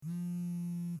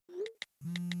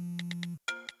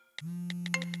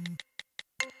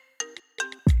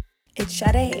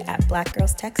Sade at Black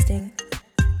Girls Texting.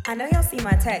 I know y'all see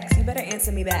my text. You better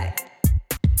answer me back.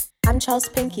 I'm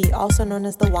Chels Pinky, also known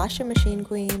as the Washing Machine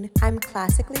Queen. I'm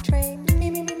classically trained. Me,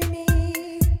 me, me, me, me.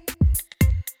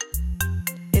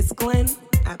 It's Glenn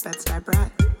at Bed-Stuy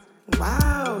Brat.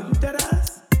 Wow, you dead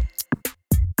ass.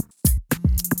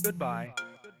 Goodbye.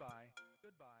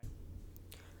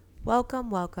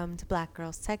 Welcome to Black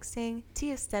Girls Texting.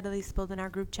 Tea is steadily spilled in our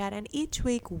group chat, and each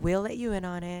week we'll let you in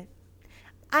on it.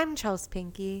 I'm Chels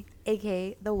Pinky,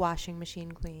 aka the Washing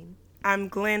Machine Queen. I'm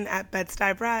Glenn at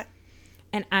Bed-Stuy Brat.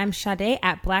 And I'm Sade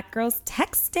at Black Girls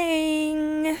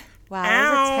Texting. Wow,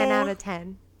 that was a 10 out of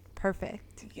 10.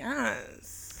 Perfect.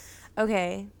 Yes.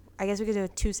 Okay, I guess we could do a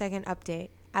 2-second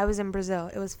update. I was in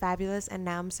Brazil. It was fabulous, and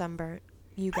now I'm sunburnt.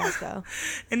 You guys go.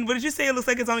 And what did you say? It looks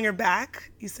like it's on your back?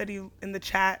 You said you in the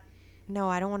chat. No,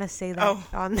 I don't want to say that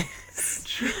on this.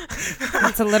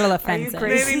 It's a little offensive.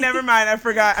 Maybe, never mind. I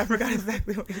forgot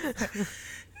exactly what you said. Never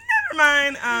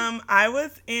mind. I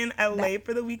was in LA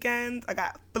for the weekend. I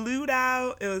got flued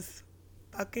out. It was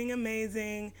fucking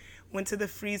amazing. Went to the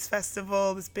Freeze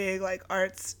Festival, this big like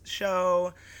arts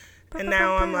show. And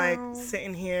now I'm like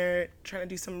sitting here trying to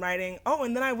do some writing. Oh,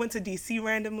 and then I went to DC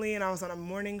randomly and I was on a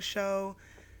morning show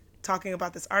talking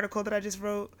about this article that I just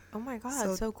wrote. Oh my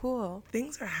God, so cool.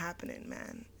 Things are happening,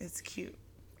 man. It's cute.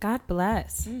 God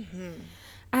bless. Mm-hmm.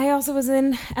 I also was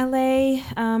in LA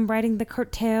writing the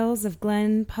curtails of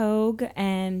Glenn Pogue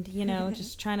and,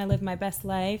 just trying to live my best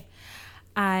life.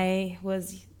 I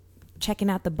was checking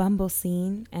out the Bumble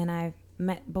scene and I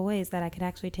met boys that I could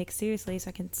actually take seriously so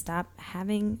I can stop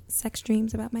having sex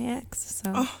dreams about my ex.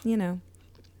 So,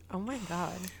 Oh my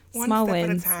God. Small One step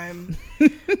wins. at a time.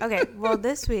 Okay, well,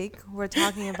 this week we're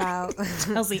talking about...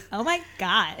 Chelsea, oh my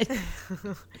God.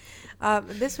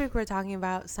 This week we're talking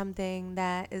about something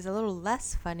that is a little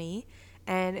less funny,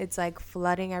 and it's like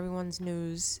flooding everyone's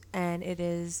news, and it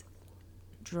is,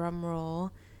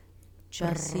 drumroll,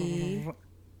 Jussie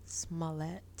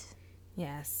Smollett.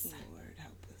 Yes. Lord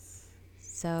help us.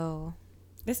 So...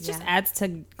 This just adds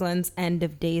to Glenn's end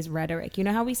of days rhetoric. You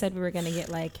know how we said we were going to get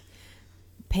like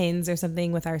pins or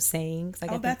something with our sayings? Like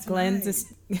I think that's Glenn's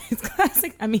is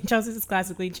classic. I mean, Chelsea's is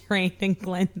classically trained and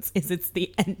Glenn's is it's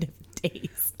the end of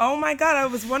days. Oh my God, I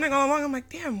was wondering all along. I'm like,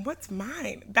 damn, what's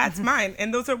mine? That's mine.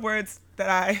 And those are words that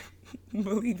I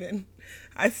believe in.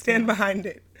 I stand behind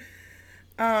it.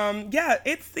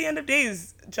 It's the end of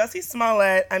days. Jussie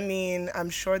Smollett, I mean, I'm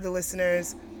sure the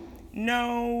listeners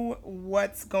know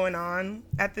what's going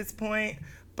at this point,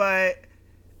 but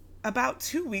about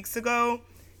 2 weeks ago,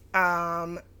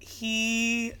 a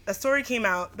story came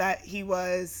out that he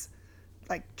was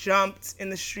like jumped in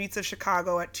the streets of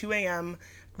Chicago at 2 a.m.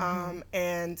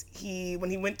 And when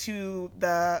he went to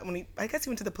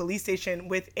the police station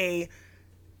with a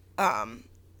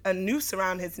noose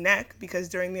around his neck, because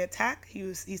during the attack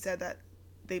he said that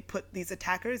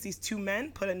these two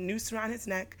men put a noose around his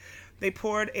neck. They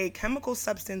poured a chemical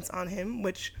substance on him,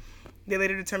 which they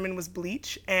later determined was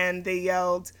bleach, and they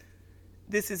yelled,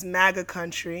 "This is MAGA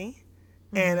country."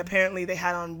 And apparently they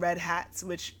had on red hats,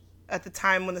 which at the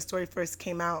time when the story first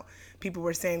came out, people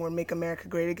were saying were "Make America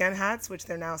Great Again" hats, which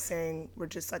they're now saying were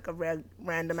just like a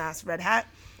random ass red hat.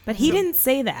 But he didn't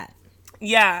say that.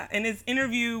 Yeah, in his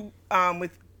interview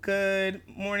with Good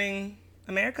Morning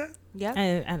America.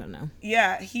 Yeah. I don't know.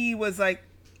 Yeah, he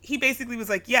basically was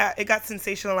like, yeah, it got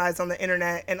sensationalized on the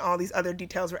internet and all these other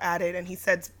details were added. And he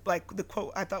said, like, the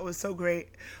quote I thought was so great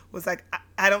was like,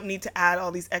 I don't need to add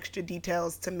all these extra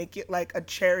details to make it like a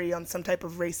cherry on some type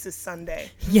of racist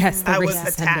sundae. Yes, I was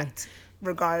attacked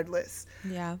regardless.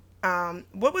 Yeah.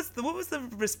 What was the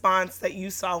response that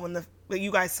you saw that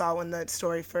you guys saw when the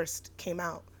story first came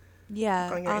out?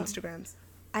 Yeah. On your Instagrams.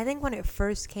 I think when it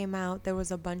first came out, there was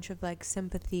a bunch of like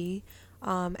sympathy.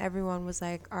 Everyone was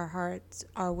like, our hearts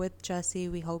are with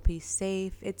Jussie. We hope he's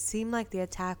safe. It seemed like the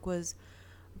attack was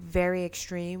very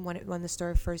extreme when the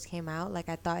story first came out. Like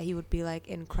I thought he would be like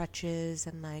in crutches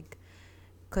and like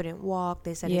couldn't walk.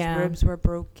 They said his ribs were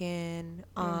broken.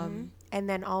 And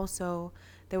then also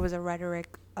there was a rhetoric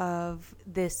of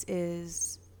this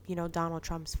is, Donald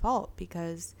Trump's fault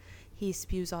because he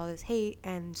spews all this hate.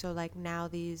 And so like now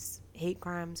these hate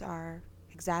crimes are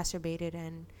exacerbated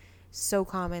and so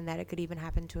common that it could even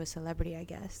happen to a celebrity, I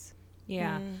guess.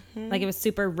 Yeah. Like it was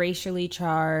super racially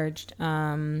charged,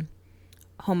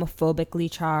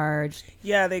 homophobically charged.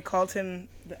 Yeah, they called him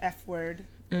the F word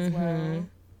as well.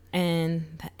 And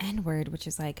the N word, which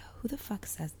is like, who the fuck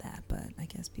says that? But I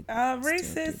guess people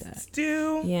racists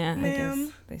do. Yeah, ma'am. I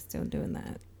guess they're still doing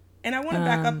that. And I want to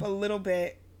back up a little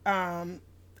bit.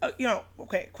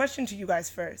 Okay, question to you guys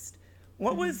first.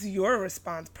 What was your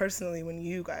response personally when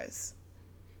you guys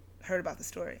heard about the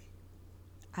story?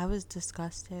 I was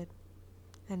disgusted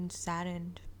and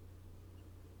saddened.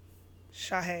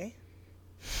 Shahay?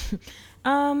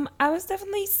 I was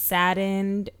definitely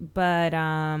saddened, but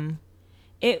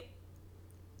it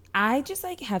I just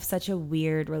like have such a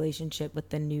weird relationship with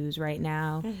the news right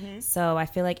now. So I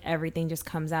feel like everything just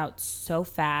comes out so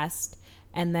fast,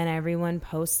 and then everyone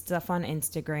posts stuff on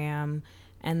Instagram,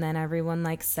 and then everyone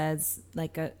like says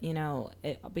like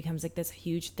it becomes like this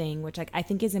huge thing, which like I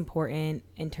think is important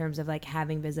in terms of like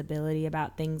having visibility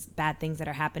about bad things that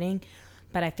are happening.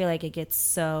 But I feel like it gets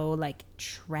so like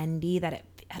trendy that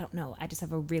I don't know, I just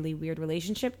have a really weird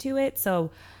relationship to it.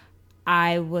 So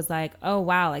I was like, oh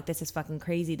wow, like this is fucking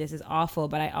crazy, this is awful,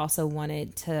 but I also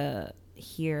wanted to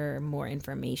hear more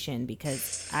information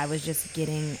because I was just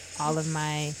getting all of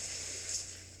my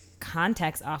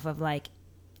context off of like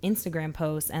Instagram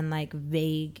posts and like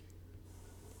vague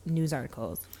news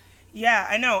articles. Yeah,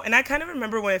 I know. And I kind of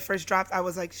remember when it first dropped, I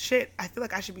was like, shit, I feel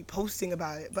like I should be posting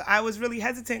about it. But I was really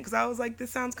hesitant because I was like,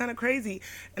 this sounds kind of crazy.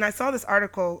 And I saw this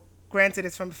article, granted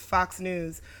it's from Fox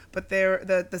News, but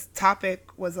the topic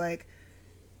was like,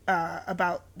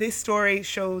 about this story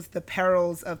shows the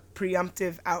perils of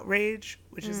preemptive outrage,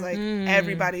 which is like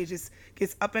everybody just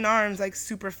gets up in arms like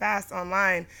super fast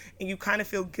online, and you kind of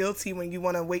feel guilty when you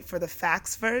want to wait for the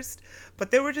facts first.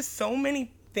 But there were just so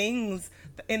many things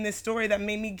in this story that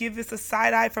made me give this a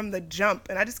side eye from the jump,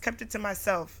 and I just kept it to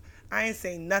myself. I ain't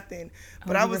saying nothing,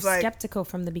 but I was like skeptical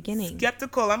from the beginning.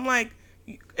 Skeptical. I'm like,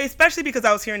 especially because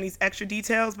I was hearing these extra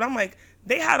details, but I'm like,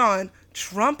 they had on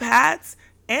Trump hats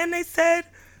and they said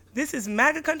this is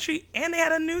MAGA country, and they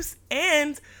had a noose,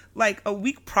 and like a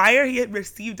week prior he had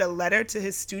received a letter to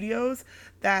his studios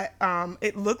that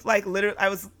it looked like, literally, I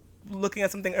was looking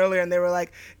at something earlier and they were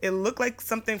like, it looked like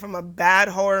something from a bad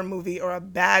horror movie or a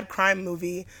bad crime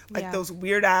movie, like those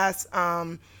weird ass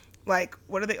like,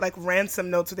 what are they, like ransom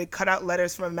notes where they cut out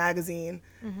letters from a magazine,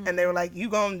 and they were like, you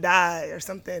gonna die or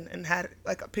something, and had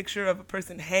like a picture of a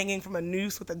person hanging from a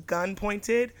noose with a gun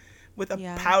pointed with a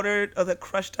powdered or the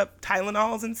crushed up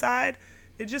Tylenols inside.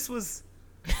 It just was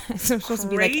so it's supposed to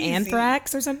be like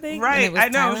anthrax or something, right? I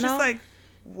know. It's just like,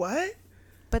 what?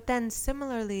 But then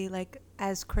similarly, like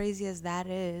as crazy as that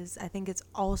is, I think it's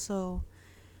also,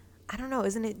 I don't know,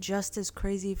 isn't it just as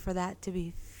crazy for that to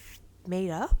be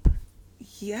made up?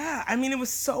 Yeah, I mean, it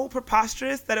was so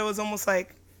preposterous that it was almost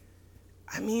like,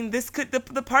 I mean, this could,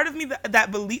 the part of me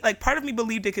that believe, like part of me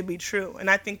believed it could be true. And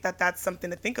I think that that's something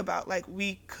to think about. Like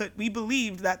we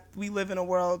believed that we live in a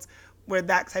world where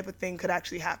that type of thing could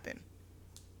actually happen.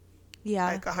 Yeah.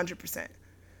 Like 100%.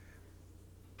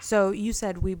 So you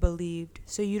said we believed,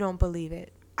 so you don't believe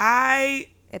it. I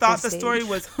thought the story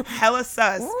was hella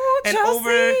sus. Ooh, and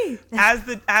Chelsea!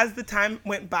 as the time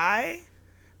went by,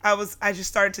 I just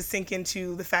started to sink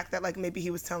into the fact that like maybe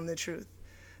he was telling the truth.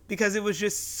 Because it was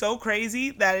just so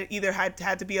crazy that it either had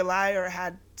to be a lie or it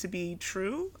had to be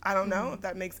true. I don't know if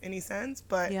that makes any sense,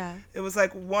 but it was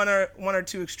like one or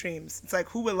two extremes. It's like,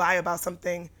 who would lie about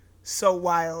something so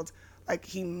wild? Like,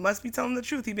 he must be telling the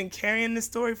truth. He's been carrying this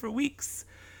story for weeks.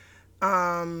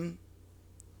 But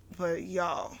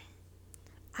y'all,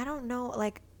 I don't know.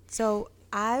 Like, so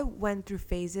I went through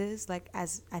phases, like,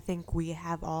 as I think we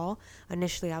have all.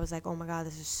 Initially, I was like, oh my God,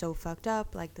 this is so fucked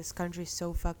up. Like, this country's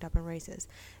so fucked up and racist.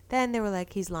 Then they were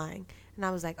like, he's lying. And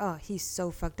I was like, oh, he's so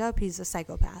fucked up. He's a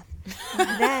psychopath.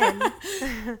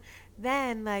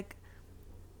 then, like,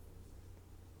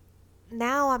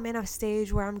 now I'm in a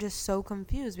stage where I'm just so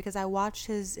confused because I watched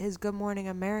his Good Morning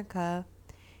America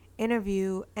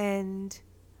interview and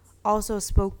also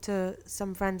spoke to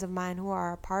some friends of mine who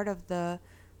are a part of the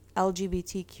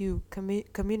LGBTQ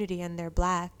community and they're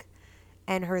Black,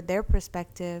 and heard their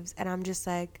perspectives, and I'm just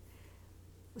like,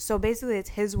 so basically it's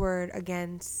his word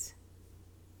against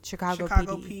Chicago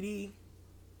PD.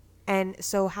 And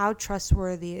so how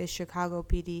trustworthy is Chicago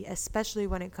PD, especially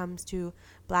when it comes to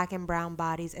Black and brown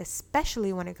bodies,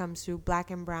 especially when it comes to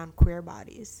Black and brown queer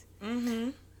bodies?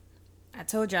 I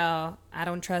told y'all I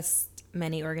don't trust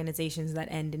many organizations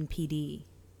that end in PD.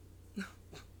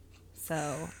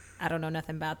 So I don't know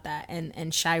nothing about that. And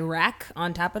Chirac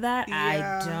on top of that,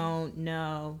 I don't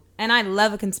know. And I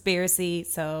love a conspiracy,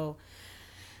 so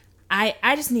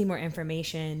I just need more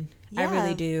information. I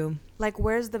really do. Like,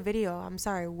 where's the video? I'm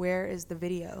sorry, where is the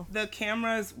video? The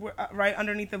cameras were right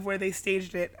underneath of where they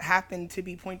staged it happened to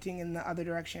be pointing in the other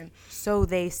direction. So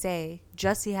they say.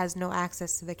 Jussie has no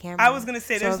access to the camera. I was going to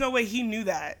say, there's no way he knew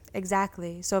that.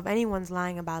 Exactly. So if anyone's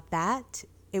lying about that,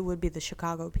 it would be the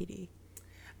Chicago PD.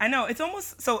 I know. It's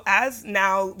almost so as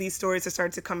now these stories are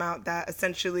starting to come out that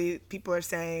essentially people are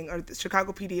saying, or the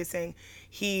Chicago PD is saying,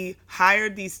 he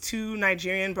hired these two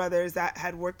Nigerian brothers that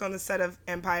had worked on the set of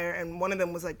Empire, and one of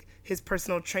them was like his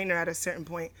personal trainer at a certain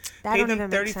point. That Paid don't them even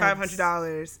make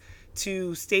 $3,500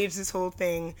 to stage this whole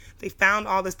thing. They found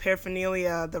all this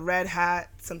paraphernalia, the red hat,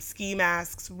 some ski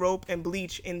masks, rope, and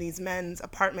bleach in these men's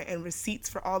apartment, and receipts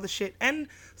for all the shit, and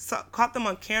caught them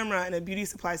on camera in a beauty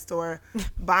supply store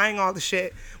buying all the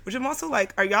shit, which I'm also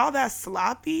like, are y'all that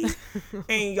sloppy?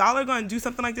 And y'all are going to do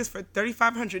something like this for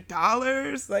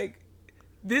 $3,500? Like,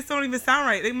 this don't even sound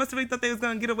right. They must have really thought they was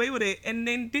going to get away with it, and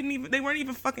they weren't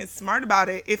even fucking smart about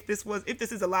it if this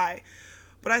is a lie.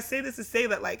 But I say this to say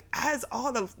that, like, as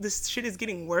all this shit is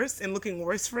getting worse and looking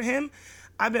worse for him,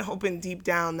 I've been hoping deep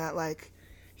down that, like,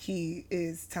 he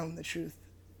is telling the truth,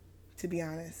 to be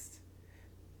honest.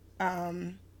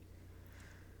 And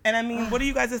I mean, what are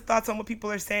you guys' thoughts on what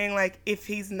people are saying? Like, if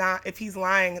he's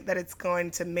lying, that it's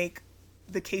going to make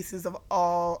the cases of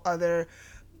all other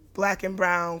Black and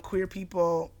brown queer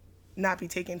people not be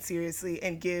taken seriously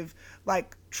and give,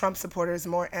 like, Trump supporters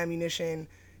more ammunition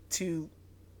to,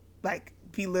 like,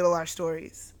 belittle our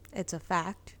stories. It's a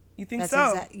fact. You think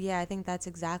so? Yeah, I think that's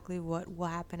exactly what will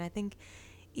happen. I think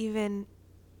even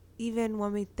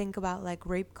when we think about, like,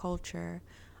 rape culture,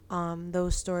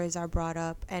 those stories are brought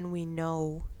up, and we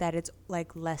know that it's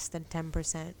like less than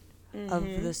 10%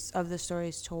 of the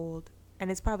stories told,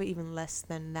 and it's probably even less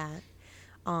than that,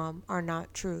 are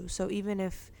not true. So even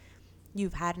if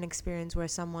you've had an experience where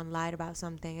someone lied about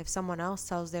something, if someone else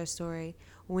tells their story,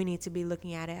 we need to be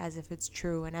looking at it as if it's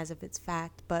true and as if it's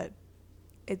fact. But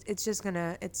it's just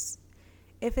gonna,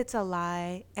 if it's a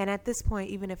lie, and at this point,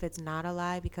 even if it's not a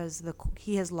lie, because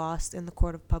he has lost in the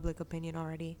court of public opinion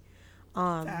already,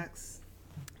 Facts.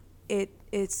 it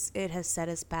has set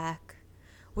us back,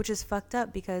 which is fucked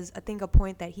up, because I think a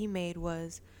point that he made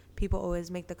was people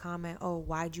always make the comment, oh,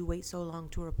 why'd you wait so long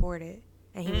to report it?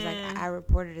 And he was like, I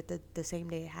reported it the same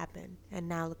day it happened, and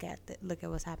now look at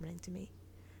what's happening to me.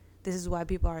 This is why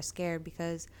people are scared,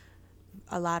 because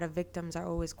a lot of victims are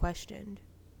always questioned.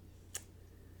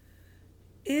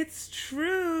 It's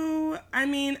true. I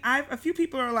mean, a few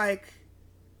people are like,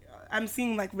 I'm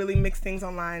seeing like really mixed things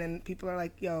online, and people are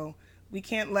like, yo, we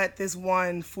can't let this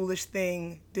one foolish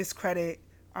thing discredit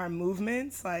our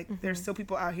movements. Like, there's still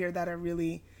people out here that are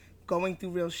really going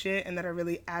through real shit and that are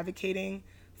really advocating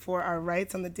for our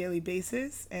rights on the daily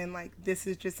basis, and like, this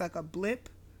is just like a blip.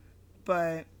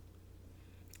 But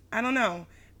I don't know.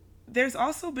 There's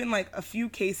also been like a few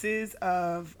cases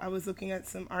of, I was looking at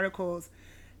some articles,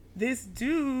 this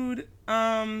dude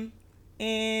in,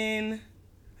 I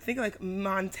think like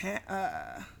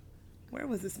Montana, where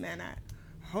was this man at?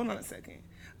 Hold on a second.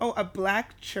 Oh, a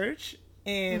Black church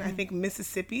in, I think,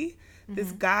 Mississippi.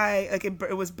 This guy, like,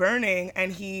 it was burning,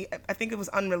 and I think it was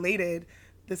unrelated,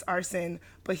 this arson,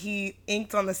 but he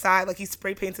inked on the side, like he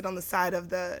spray painted on the side of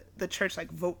the church,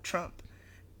 like, vote Trump.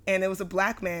 And it was a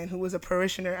Black man who was a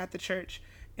parishioner at the church,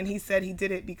 and he said he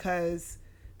did it because,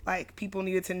 like, people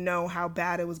needed to know how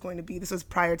bad it was going to be. This was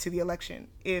prior to the election,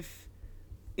 if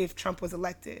Trump was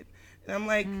elected. And I'm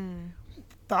like,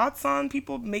 thoughts on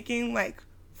people making, like,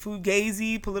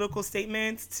 fugazi political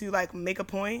statements to, like, make a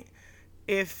point?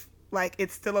 If, like,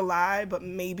 it's still a lie, but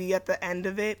maybe at the end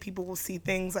of it, people will see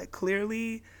things, like,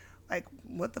 clearly. Like,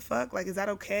 what the fuck? Like, is that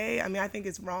okay? I mean, I think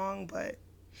it's wrong, but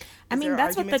I mean,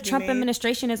 that's what the Trump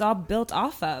administration is all built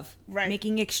off of. Right.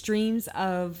 Making extremes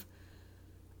of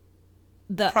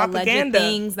the propaganda.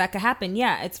 Alleged things that could happen.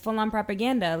 Yeah, it's full on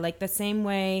propaganda. Like, the same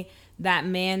way that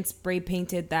man spray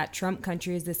painted that Trump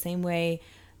country is the same way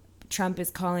Trump is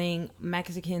calling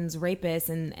Mexicans rapists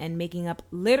and making up,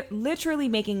 literally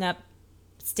making up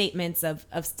statements of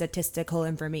statistical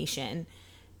information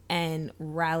and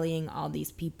rallying all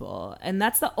these people. And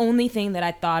that's the only thing that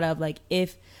I thought of, like,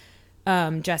 if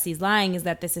Jesse's lying, is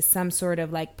that this is some sort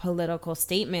of, like, political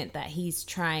statement that he's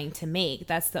trying to make.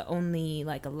 That's the only,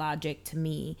 like, logic to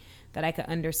me that I could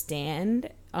understand.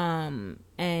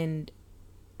 And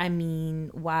I mean,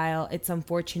 while it's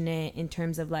unfortunate in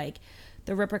terms of, like,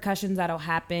 the repercussions that'll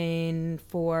happen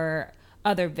for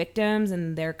other victims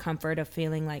and their comfort of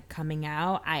feeling like coming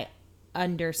out, I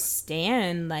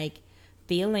understand, like,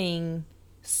 feeling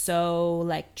so,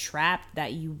 like, trapped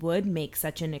that you would make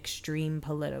such an extreme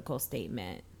political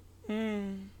statement.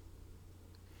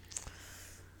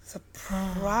 It's a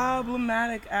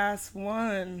problematic ass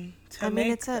one to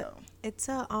make. It's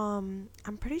a I'm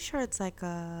pretty sure it's like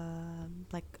a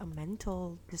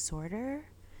mental disorder.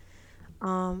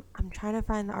 I'm trying to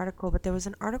find the article, but there was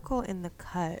an article in The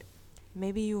Cut.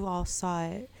 Maybe you all saw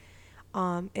it.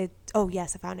 Oh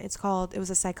yes, I found it. It was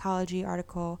a psychology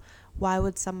article. Why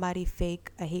would somebody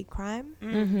fake a hate crime?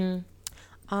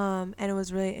 And it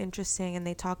was really interesting, and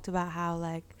they talked about how,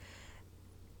 like,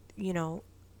 you know,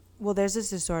 well, there's this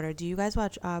disorder. Do you guys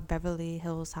watch Beverly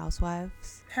Hills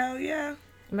Housewives? Hell yeah.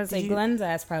 I'm gonna say Glenn's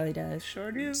ass probably does.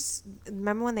 Sure do.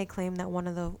 Remember when they claimed that one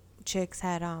of the chicks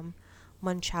had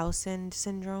Munchausen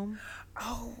syndrome?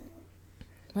 Oh,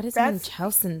 What is That's-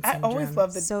 Munchausen syndrome? I always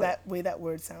love So- that way that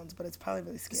word sounds, but it's probably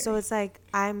really scary. So it's like,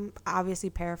 I'm obviously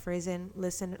paraphrasing.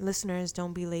 Listeners,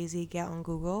 don't be lazy. Get on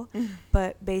Google.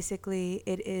 But basically,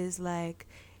 it is like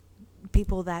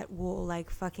people that will like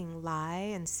fucking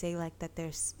lie and say like that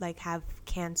there's like have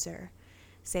cancer.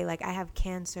 Say like, I have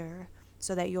cancer,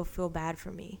 so that you'll feel bad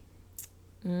for me.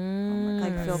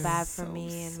 Like feel bad for so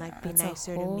me and like be That's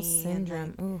nicer a to whole me.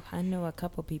 syndrome. And, like, Ooh, I know a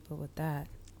couple people with that.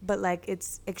 but like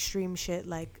it's extreme shit.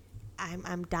 Like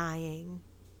I'm dying.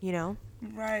 You know.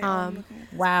 right.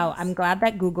 Wow, I'm glad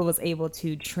that Google was able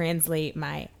to translate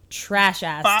my trash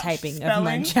ass Botched typing of spelling.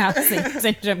 Munchausen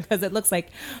syndrome because it looks like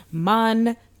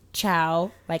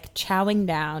chow, like chowing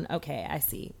down. Okay, I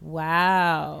see.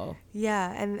 Wow.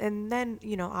 Yeah, and then,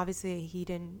 you know, obviously he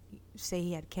didn't say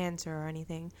he had cancer or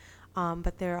anything,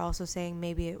 but they're also saying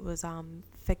maybe it was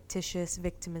fictitious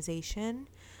victimization,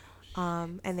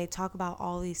 and they talk about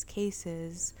all these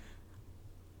cases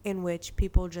in which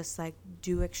people just like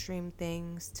do extreme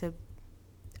things to,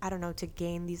 I don't know, to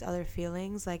gain these other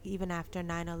feelings. Like even after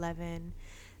 9/11,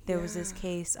 there was this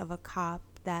case of a cop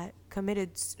that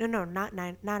committed not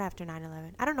after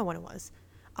 9/11. I don't know when it was,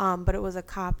 but it was a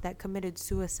cop that committed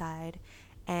suicide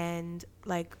and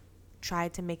like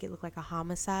tried to make it look like a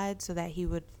homicide so that he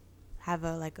would have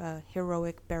a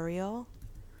heroic burial.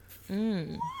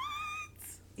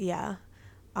 Yeah.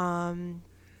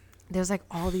 There's like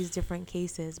all these different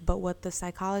cases, but what the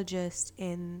psychologist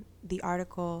in the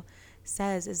article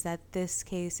says is that this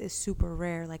case is super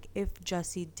rare. Like if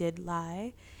Jussie did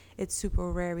lie, it's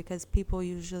super rare because people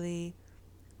usually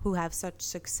who have such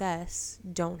success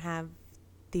don't have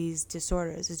these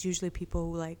disorders. It's usually people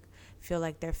who like feel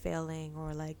like they're failing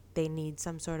or like they need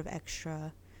some sort of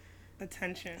extra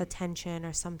attention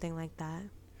or something like that.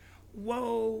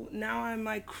 Whoa, now I'm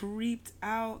like creeped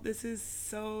out. This is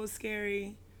so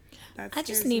scary. I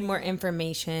just need more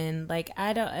information. Like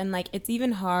I don't, and like it's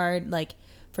even hard like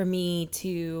for me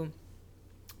to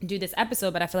do this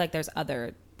episode, but I feel like there's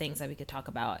other things that we could talk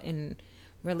about in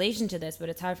relation to this, but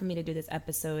it's hard for me to do this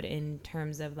episode in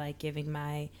terms of like giving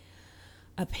my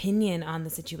opinion on the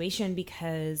situation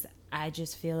because I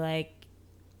just feel like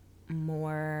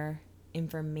more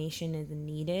information is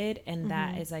needed, and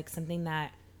that is like something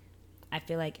that I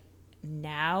feel like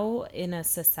now in a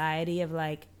society of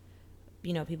like,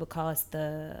 you know, people call us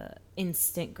the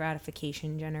instant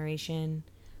gratification generation,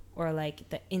 or like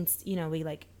we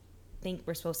like think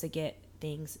we're supposed to get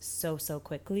things so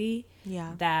quickly.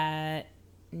 Yeah. That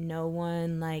no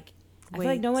one like I feel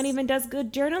like no one even does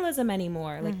good journalism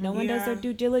anymore. Like no one does their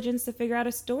due diligence to figure out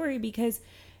a story because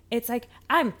it's like,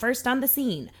 I'm first on the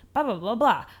scene, blah blah blah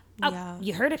blah. Yeah.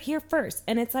 You heard it here first,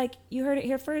 and it's like you heard it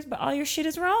here first, but all your shit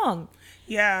is wrong.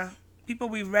 Yeah, people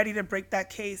be ready to break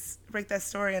that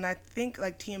story, and I think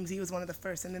like TMZ was one of the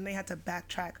first, and then they had to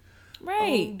backtrack.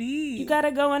 Right. OD. You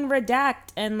gotta go and redact,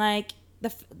 and like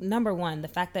number one, the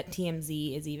fact that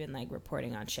TMZ is even like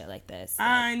reporting on shit like this. Like,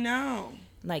 I know.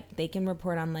 like they can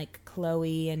report on like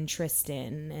Chloe and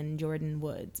Tristan and Jordan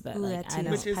Woods, but like that I too.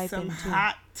 don't. Which is Piping some too.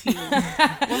 hot tea.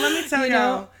 Well, let me tell You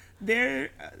know? y'all,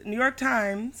 New York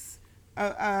Times,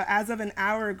 as of an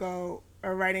hour ago,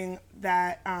 are writing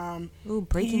that Ooh,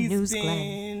 breaking news,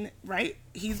 Glenn. Right,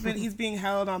 he's being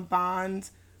held on bond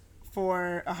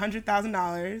for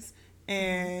 $100,000,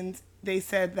 and they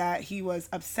said that he was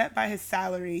upset by his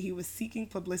salary. He was seeking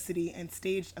publicity and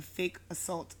staged a fake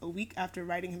assault a week after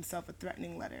writing himself a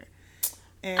threatening letter.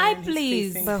 And I he's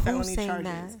please. facing But who's felony saying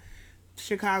charges. that?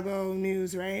 Chicago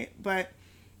News, right? But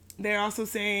they're also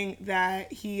saying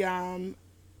that he I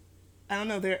don't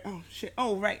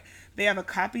know, right. They have a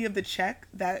copy of the check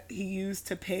that he used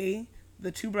to pay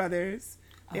the two brothers.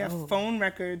 They have phone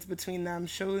records between them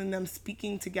showing them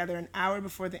speaking together an hour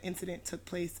before the incident took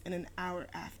place and an hour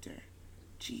after.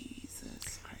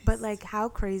 Jesus Christ. But like, how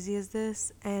crazy is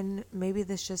this? And maybe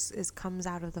this just comes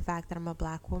out of the fact that I'm a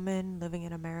black woman living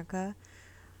in America.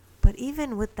 But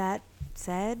even with that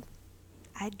said,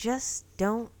 I just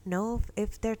don't know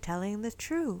if they're telling the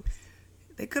truth.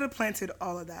 They could have planted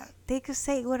all of that. They could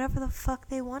say whatever the fuck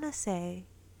they want to say.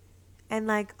 And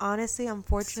like, honestly,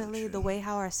 unfortunately, the way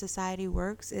how our society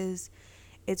works is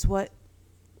it's what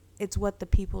the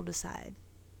people decide.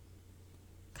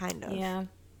 Kind of. Yeah.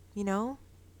 You know?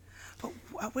 But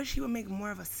I wish he would make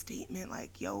more of a statement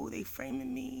like, yo, they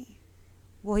framing me.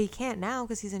 Well, he can't now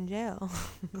because he's in jail. Oh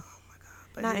my God.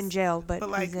 But Not in jail, but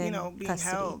like, he's in you know, being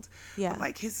custody. held. Yeah. But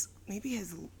like maybe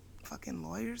his fucking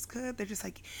lawyers could. They're just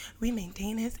like, we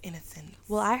maintain his innocence.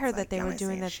 Well, I heard It's that like, they y'all were ain't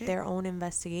doing saying shit. their own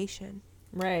investigation.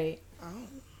 Right. Oh.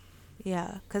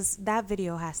 Yeah, because that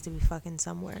video has to be fucking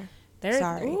somewhere. There's,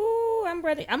 Sorry. Ooh, I'm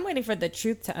ready. I'm waiting for the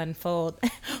truth to unfold.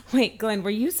 Wait, Glenn, were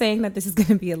you saying that this is going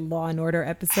to be a Law and Order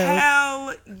episode?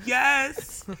 Hell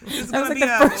yes. It's That was gonna like be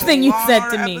the a first thing you Law and said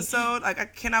Order to me. episode. Like, I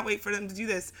cannot wait for them to do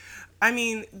this. I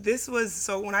mean, this was,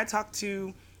 so when I talked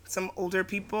to some older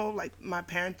people, like my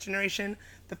parents' generation,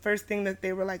 the first thing that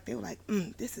they were like,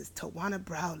 this is Tawana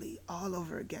Brawley all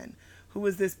over again, who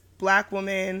was this black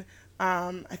woman.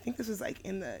 I think this was like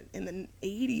in the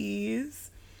 80s.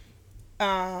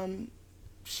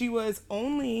 She was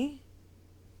only,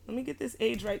 let me get this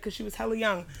age right because she was hella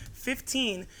young,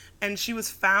 15, and she was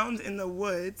found in the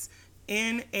woods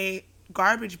in a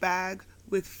garbage bag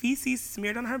with feces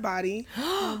smeared on her body.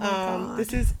 Oh my God.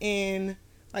 This is in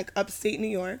like upstate New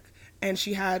York, and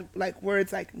she had like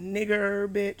words like nigger,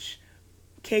 bitch,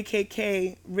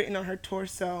 KKK written on her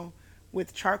torso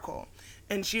with charcoal.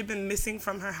 And she had been missing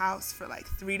from her house for like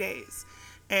 3 days.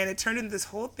 And it turned into this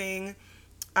whole thing.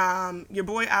 Your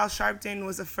boy Al Sharpton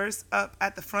was the first up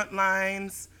at the front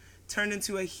lines, turned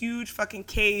into a huge fucking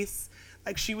case.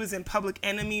 Like, she was in Public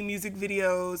Enemy music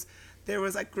videos. There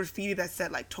was like graffiti that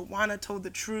said like Tawana told the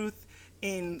truth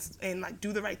in like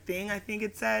Do the Right Thing, I think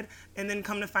it said. And then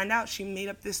come to find out, she made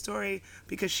up this story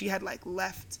because she had like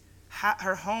left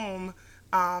her home.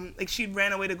 Like, she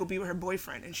ran away to go be with her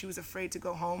boyfriend, and she was afraid to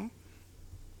go home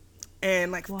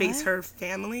and like face What? her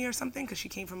family or something because she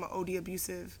came from an OD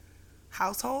abusive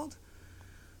household,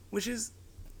 which is,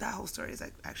 that whole story is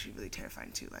like actually really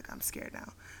terrifying too. Like, I'm scared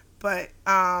now. But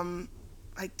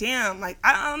like, damn, like,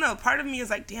 I don't know, part of me is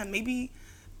like, damn, maybe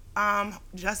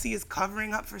Jussie is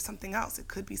covering up for something else. It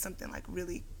could be something like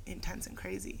really intense and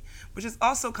crazy, which is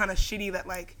also kind of shitty that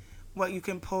like what you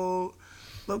can pull,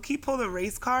 low-key pull the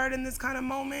race card in this kind of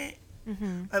moment.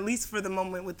 At least for the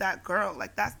moment with that girl.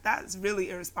 Like, that's really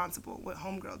irresponsible what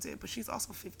Homegirl did, but she's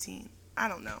also 15. I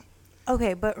don't know.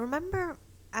 Okay, but remember,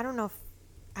 I don't know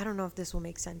if this will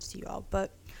make sense to you all,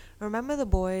 but remember the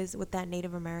boys with that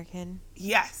Native American?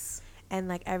 Yes. And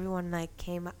like everyone like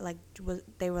came, like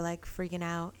they were like freaking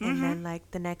out, and then like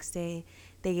the next day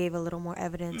they gave a little more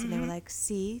evidence, and they were like,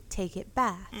 "See, take it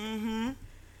back."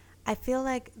 I feel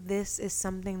like this is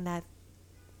something that,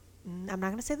 I'm not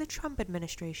gonna say the Trump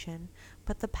administration,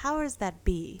 but the powers that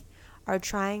be are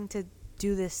trying to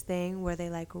do this thing where they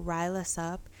like rile us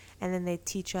up, and then they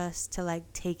teach us to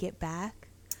like take it back.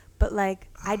 But like,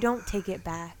 I don't take it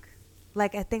back.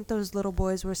 Like, I think those little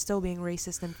boys were still being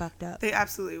racist and fucked up. They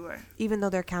absolutely were. Even though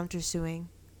they're countersuing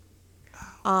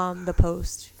the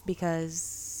Post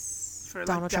because For, like,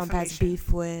 Donald Trump has defamation.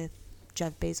 beef with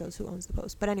Jeff Bezos, who owns the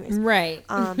Post. But anyways, Right.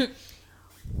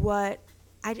 what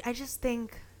I just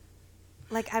think,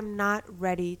 like, I'm not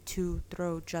ready to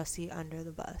throw Jussie under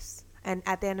the bus. And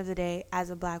at the end of the day, as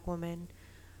a black woman,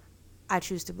 I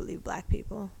choose to believe black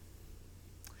people.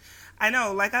 I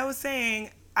know, like I was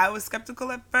saying, I was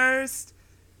skeptical at first.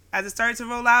 As it started to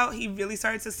roll out, he really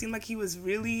started to seem like he was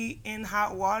really in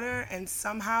hot water, and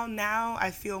somehow now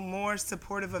I feel more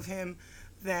supportive of him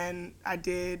than I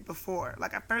did before.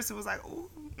 Like, at first it was like, ooh,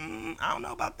 I don't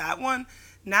know about that one.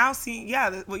 Now seeing,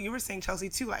 what you were saying, Chelsea,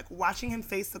 too, like watching him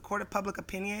face the court of public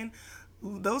opinion,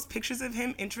 those pictures of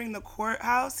him entering the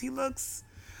courthouse, he looks,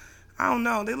 I don't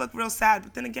know, they look real sad.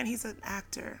 But then again, he's an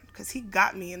actor, because he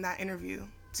got me in that interview.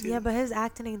 Too. Yeah, but his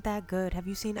acting ain't that good. Have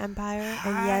you seen Empire?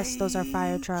 And yes, those are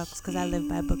fire trucks because I live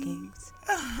by bookings.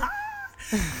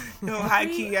 No, high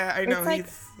key, yeah, I know It's like-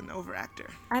 he's an over actor.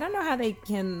 I don't know how they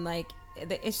can, like,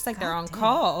 it's just like they're on God damn.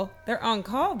 call. They're on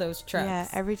call, those trucks. Yeah,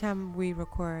 every time we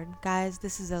record. Guys,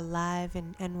 this is a live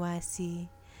in NYC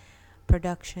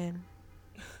production.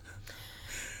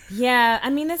 Yeah, I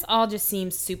mean, this all just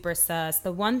seems super sus.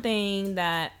 The one thing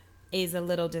that is a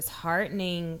little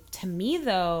disheartening to me,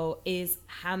 though, is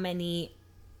how many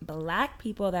black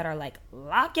people that are like,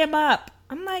 lock him up.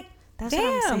 I'm like, That's damn.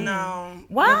 what I'm saying. No.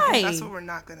 Why? That's what we're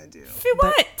not going to do. For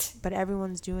what? But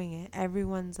everyone's doing it.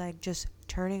 Everyone's like just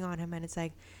turning on him, and it's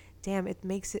like, damn,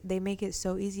 they make it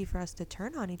so easy for us to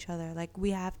turn on each other. Like,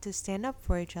 we have to stand up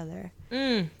for each other.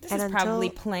 This And is probably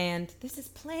until- planned. This is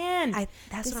planned.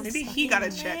 That's what I'm Maybe saying. he got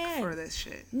a fucking check man. for this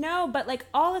shit. No, but like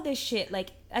all of this shit, like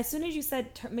as soon as you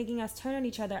said making us turn on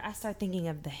each other, I start thinking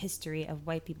of the history of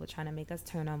white people trying to make us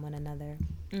turn on one another.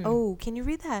 Oh, can you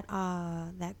read that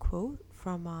quote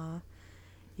from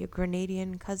your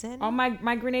Grenadian cousin? Oh, my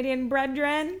Grenadian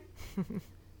brethren.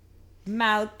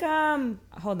 Malcolm.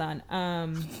 Hold on.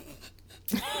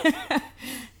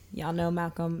 Y'all know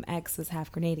Malcolm X was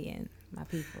half Grenadian. My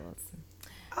peoples.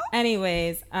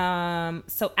 Anyways,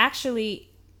 so actually,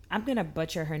 I'm gonna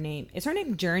butcher her name. Is her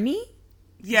name Journey?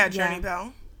 Yeah, Journey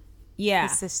Bell. Yeah,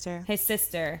 His sister. His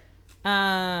sister.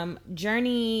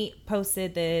 Journey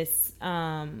posted this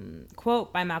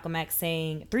quote by Malcolm X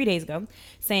saying 3 days ago,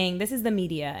 saying, "This is the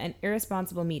media, an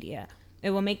irresponsible media. It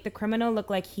will make the criminal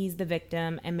look like he's the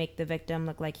victim and make the victim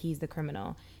look like he's the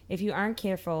criminal. If you aren't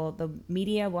careful, the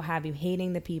media will have you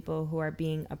hating the people who are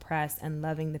being oppressed and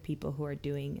loving the people who are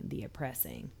doing the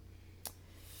oppressing."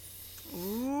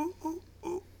 Ooh, ooh,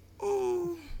 ooh,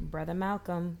 ooh. Brother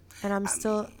Malcolm. And I'm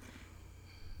still...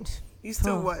 You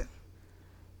still Oh. what?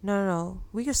 No.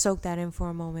 We could soak that in for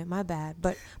a moment. My bad.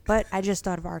 But I just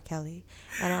thought of R. Kelly.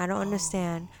 And I don't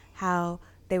understand how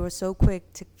they were so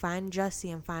quick to find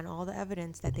Jussie and find all the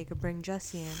evidence that they could bring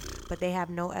Jussie in. But they have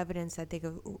no evidence that they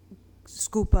could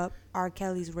scoop up R.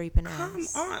 Kelly's raping Come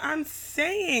ass. on, I'm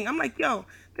saying. I'm like, yo,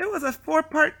 there was a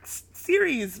 4-part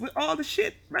series with all the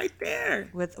shit right there.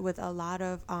 With a lot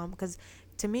of... Because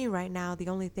to me right now, the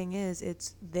only thing is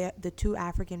it's the two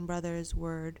African brothers'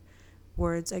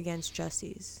 words against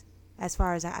Jussie's. As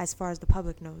far as the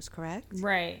public knows, correct?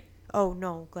 Right. Oh,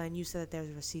 no, Glenn, you said that there's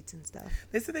receipts and stuff.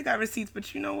 They said they got receipts,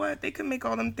 but you know what? They can make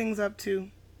all them things up too.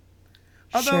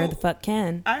 Sure the fuck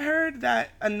can. I heard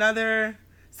that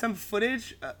some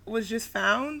footage was just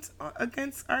found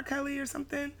against R. Kelly or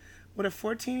something with a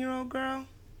 14-year-old girl.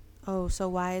 Oh, so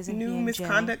why isn't he New in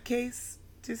misconduct case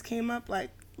just came up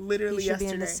like literally He should yesterday.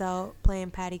 be in the cell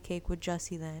playing patty cake with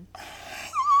Jussie then.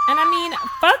 And I mean,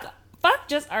 fuck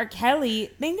just R.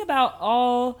 Kelly. Think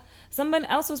about someone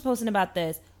else was posting about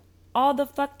this. All the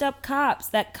fucked up cops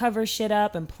that cover shit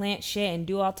up and plant shit and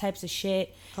do all types of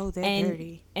shit. Oh, they're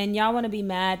dirty. And y'all want to be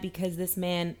mad because this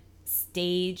man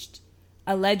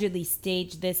allegedly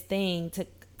staged this thing to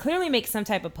clearly make some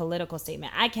type of political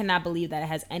statement. I cannot believe that it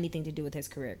has anything to do with his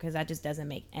career because that just doesn't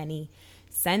make any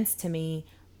sense to me.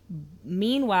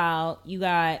 Meanwhile, you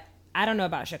got, I don't know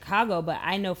about Chicago, but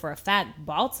I know for a fact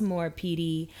Baltimore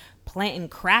PD planting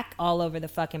crack all over the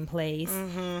fucking place.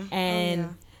 Mm-hmm.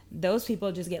 And those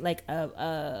people just get like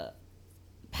a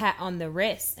pat on the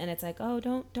wrist. And it's like, oh,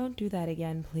 don't do that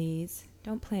again, please.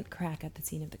 Don't plant crack at the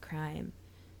scene of the crime.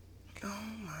 Oh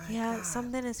my Yeah,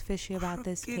 something is fishy about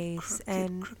this case.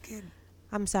 Crooked.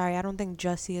 I'm sorry, I don't think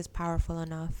Jussie is powerful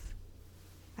enough.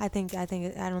 I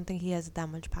don't think he has that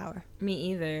much power. Me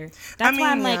either. That's why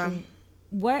I'm like,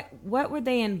 what were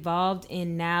they involved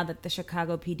in now that the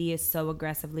Chicago PD is so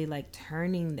aggressively like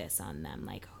turning this on them?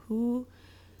 Like who?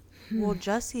 Well,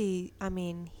 Jussie, I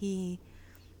mean,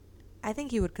 I think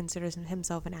he would consider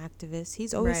himself an activist.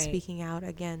 He's always speaking out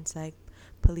against like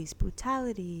police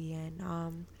brutality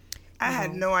and I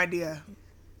had no idea.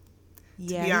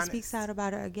 Yeah, he speaks out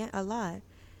about it again a lot.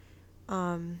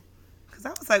 Because I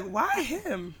was like, why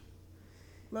him?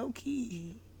 Low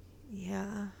key. Yeah.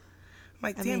 I'm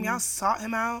like, damn, y'all sought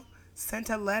him out, sent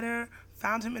a letter,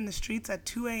 found him in the streets at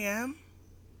 2 a.m.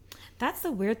 That's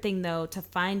the weird thing, though, to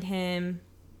find him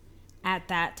at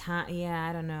that time. Yeah,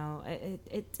 I don't know.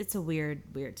 It's a weird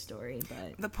story,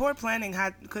 but the poor planning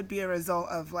could be a result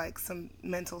of like some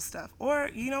mental stuff,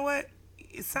 or you know what?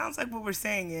 It sounds like what we're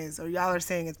saying is, or y'all are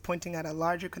saying, is pointing at a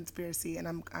larger conspiracy,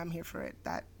 and I'm here for it.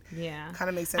 That kind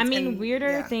of makes sense. I mean,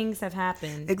 weirder things have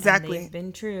happened. Exactly, and they've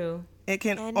been true. It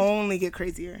can only get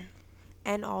crazier.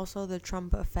 And also, the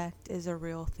Trump effect is a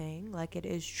real thing. Like, it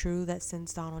is true that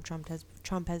since Donald Trump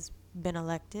has been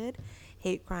elected,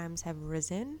 hate crimes have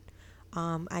risen.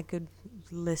 I could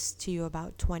list to you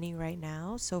about 20 right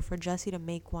now. So for Jussie to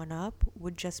make one up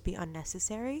would just be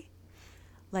unnecessary.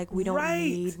 Like, we don't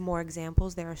need more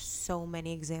examples. There are so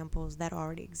many examples that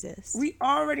already exist. We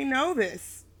already know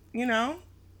this. You know?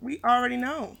 We already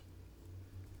know.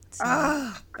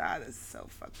 Oh, God, it's so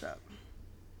fucked up.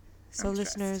 So,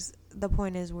 listeners, the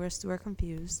point is we're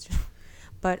confused.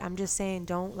 But I'm just saying,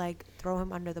 don't, like, throw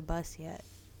him under the bus yet.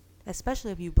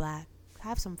 Especially if you black.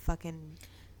 Have some fucking...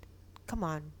 Come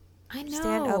on. I know.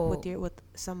 Stand up with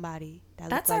somebody that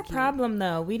That's look our like you. problem,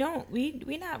 though. We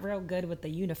not real good with the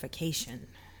unification.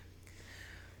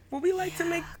 Well, we like to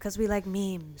make... Because we like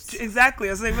memes. Exactly.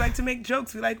 I was like, we like to make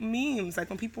jokes. We like memes. Like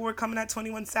when people were coming at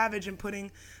 21 Savage and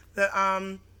putting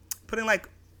like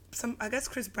some... I guess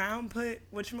Chris Brown put,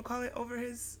 whatchamacallit, over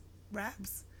his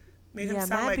raps. Made him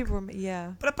sound like... people were...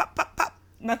 Yeah. Pop, pop, pop, pop.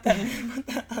 Not that one.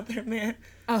 That other man.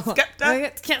 Oh.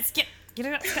 Skepta. Can't skip. Get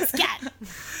it up. Scat.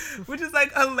 Which is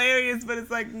like hilarious, but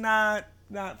it's like not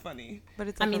funny. But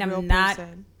it's like I mean, I'm not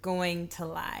going to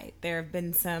lie. There have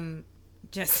been some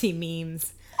Jussie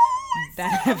memes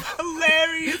that have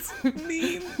Hilarious meme.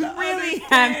 the really other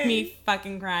had day. me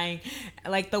fucking crying.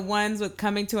 Like the ones with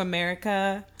Coming to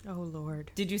America. Oh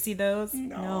Lord. Did you see those?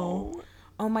 No.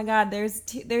 Oh my God, there's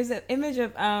an image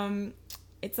of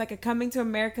it's like a Coming to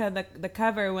America, the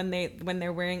cover when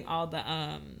they're wearing all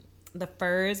the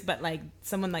furs, but like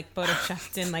someone like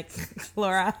photoshopped in like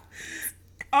Flora.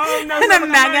 Oh no! And a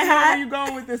I'm MAGA not sure hat. where you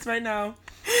going with this right now?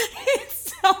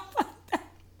 It's so fucked up.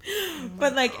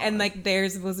 But like and like they're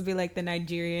supposed to be like the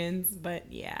Nigerians,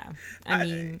 but yeah, I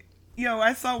mean, Yo,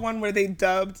 I saw one where they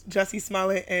dubbed Jussie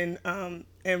Smollett and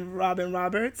Robin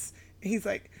Roberts. And he's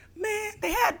like, man,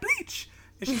 they had bleach.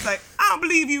 And she's like, I don't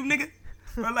believe you, nigga.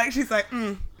 Or like she's like,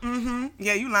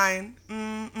 yeah, you lying,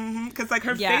 because like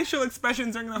her Yeah. facial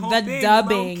expressions during the whole the thing,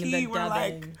 dubbing, low-key, the were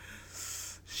dubbing. like,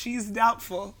 she's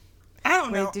doubtful. I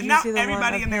don't know. did you Now see the one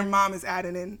everybody of and their him? mom is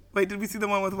adding in. Wait, did we see the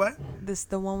one with what?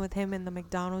 The one with him in the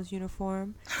McDonald's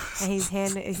uniform, and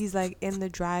he's like in the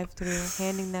drive-thru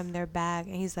handing them their bag,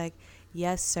 and he's like,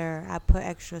 "Yes, sir, I put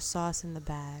extra sauce in the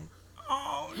bag."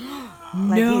 Oh no!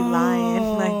 Like he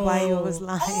lying, like why you was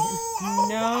lying.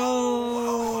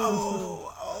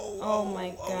 Oh my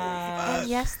God. And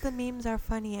yes, the memes are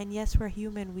funny, and yes, we're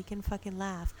human. We can fucking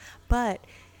laugh, but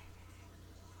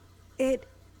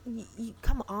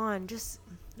come on, just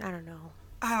I don't know.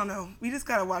 I don't know. We just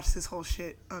gotta watch this whole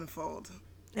shit unfold.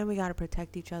 And we gotta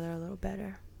protect each other a little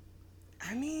better.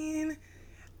 I mean,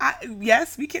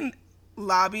 yes, we can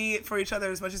lobby for each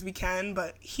other as much as we can,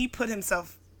 but he put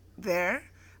himself there.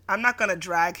 I'm not gonna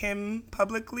drag him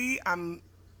publicly. I'm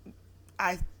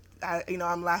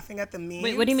laughing at the memes.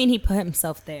 Wait, what do you mean he put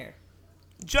himself there?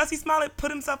 Jussie Smollett put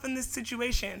himself in this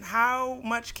situation. How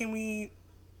much can we?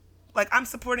 Like, I'm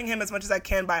supporting him as much as I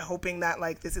can by hoping that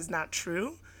like this is not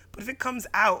true. But if it comes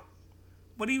out,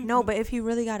 what do you? No, but if he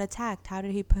really got attacked, how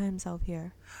did he put himself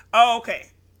here? Oh, okay.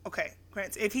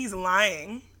 Grant, if he's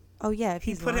lying, Oh yeah, if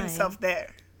he he's put lying. himself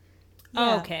there.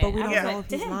 Yeah, Okay, but we I don't was know like,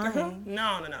 if he's damn, lying. girl.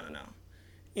 No.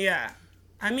 Yeah.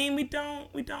 I mean, we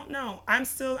don't know. I'm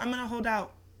gonna hold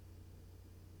out.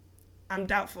 I'm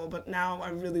doubtful, but now I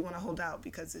really want to hold out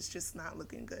because it's just not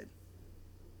looking good.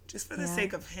 Just for the Yeah.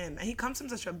 sake of him. And he comes from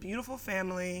such a beautiful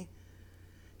family.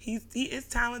 He is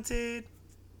talented,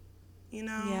 you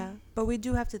know? Yeah, but we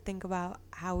do have to think about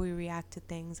how we react to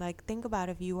things. Like, think about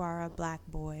if you are a black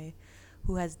boy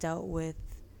who has dealt with,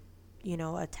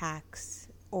 attacks,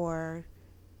 or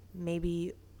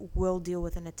maybe will deal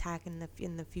with an attack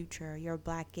in the future. You're a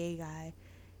black gay guy.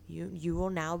 You will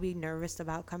now be nervous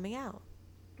about coming out.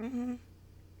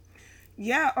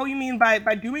 Yeah. Oh, you mean by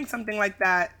doing something like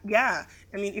that? Yeah.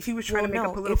 I mean, if he was trying to make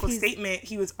a political statement,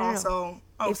 he was also.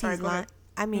 Oh, if sorry. he's Go ahead.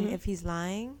 I mean, if he's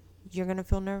lying, you're gonna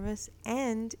feel nervous,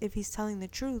 and if he's telling the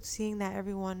truth, seeing that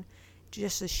everyone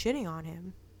just is shitting on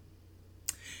him,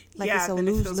 like yeah, it's a then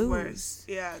it feels lose-lose worse.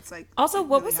 Yeah, it's like. Also, it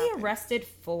what really was he happened. arrested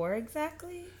for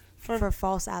exactly? for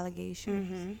false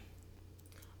allegations. Mm-hmm.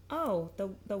 Oh,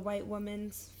 the white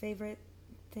woman's favorite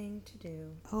thing to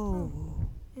do. Oh,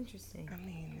 Interesting. I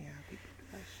mean, yeah, people do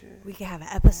that shit. we could have an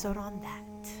episode on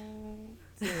that.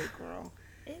 Yeah, girl.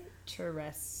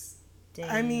 Interesting.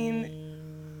 I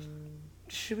mean,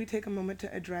 should we take a moment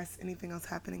to address anything else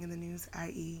happening in the news,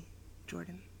 i.e.,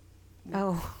 Jordan?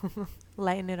 Oh,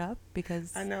 lighten it up,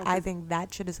 because I know, I 'cause- think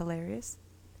that shit is hilarious.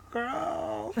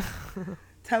 Girl,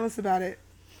 tell us about it.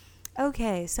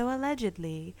 Okay, so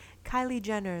allegedly, Kylie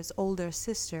Jenner's older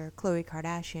sister, Khloe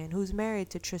Kardashian, who's married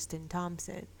to Tristan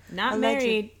Thompson. Not alleged-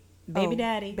 married, baby Oh,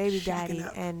 daddy. Baby Shacking daddy,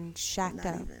 up. and shacked Not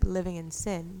up, even. living in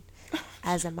sin,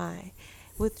 as am I,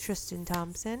 with Tristan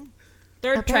Thompson.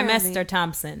 Third Apparently- trimester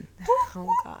Thompson.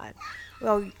 Oh, God.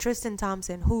 Well, Tristan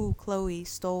Thompson, who Khloe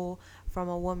stole from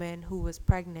a woman who was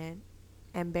pregnant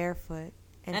and barefoot.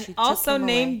 And And she took also him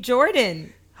named away.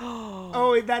 Jordan.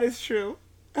 Oh, wait, that is true.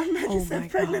 I meant Oh you my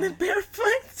said pregnant and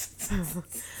barefoot.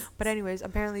 But anyways,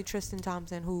 apparently Tristan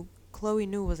Thompson, who Khloe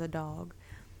knew was a dog,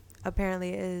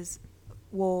 apparently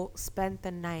spent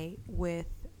the night with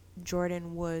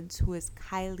Jordan Woods, who is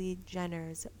Kylie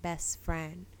Jenner's best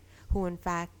friend, who in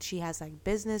fact she has like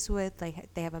business with.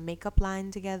 Like, they have a makeup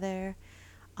line together.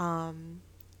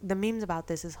 The memes about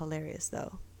this is hilarious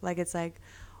though. Like, it's like,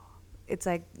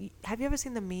 have you ever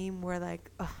seen the meme where like,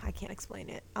 I can't explain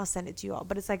it, I'll send it to you all,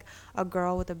 but it's like a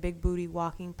girl with a big booty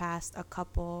walking past a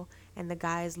couple, and the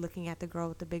guy is looking at the girl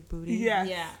with the big booty? Yeah.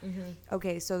 Yeah. Mm-hmm.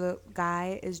 Okay, so the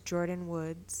guy is Jordan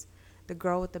Woods, the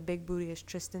girl with the big booty is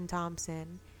Tristan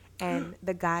Thompson, and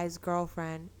the guy's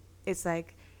girlfriend, it's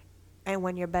like, and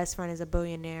when your best friend is a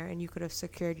billionaire and you could have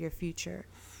secured your future.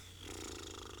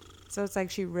 So it's like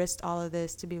she risked all of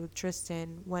this to be with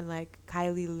Tristan, when like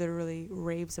Kylie literally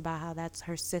raves about how that's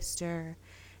her sister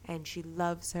and she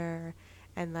loves her,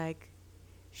 and like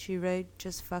she really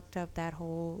just fucked up that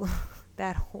whole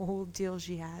that whole deal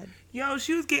she had. Yo,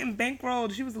 she was getting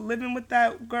bankrolled. She was living with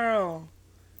that girl.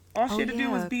 All she Oh, had to do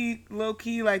was yeah. be low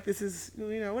key, like this is,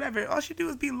 whatever. All she do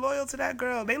was be loyal to that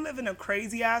girl. They live in a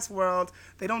crazy ass world.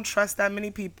 They don't trust that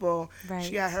many people. Right.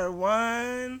 She had her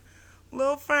one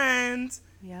little friend,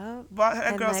 Yep. bought that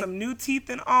And, girl like, some new teeth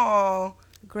and all.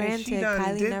 and Granted, she done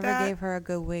Kylie did never that. gave her a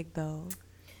good wig though.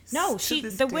 No, To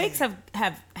this the day. wigs have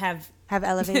Have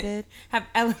elevated. have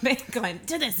elevated going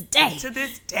to this day. To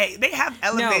this day, they have No,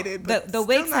 elevated. but the still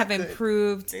wigs not have good.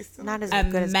 improved They still Not not as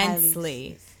good. good as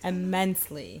immensely, Kylie's.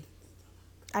 immensely.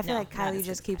 I feel No, like not Kylie as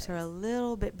just good as keeps her a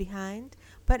little bit behind.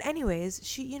 But anyways,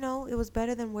 she, it was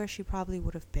better than where she probably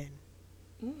would have been.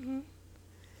 Mm-hmm.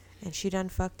 And she done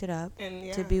fucked it up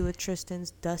And to be with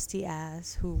Tristan's dusty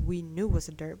ass, who we knew was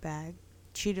a dirtbag.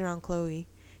 Cheated on Chloe.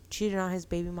 Cheated on his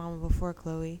baby mama before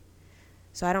Chloe.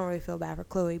 So I don't really feel bad for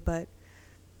Chloe, but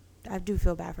I do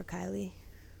feel bad for Kylie.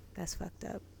 That's fucked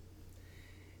up.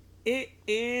 It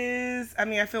is. I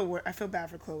mean, I feel bad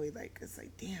for Chloe. Like, it's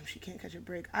like, damn, she can't catch a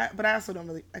break. But I also don't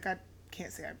really like. I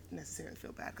can't say I necessarily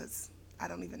feel bad because I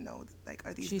don't even know. Like,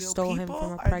 are these She real stole him people?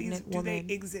 from a Are pregnant do woman.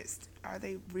 they exist? Are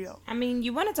they real? I mean,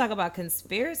 you want to talk about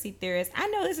conspiracy theorists? I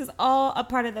know this is all a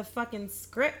part of the fucking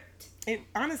script. It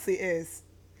honestly is.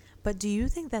 But do you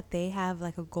think that they have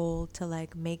like a goal to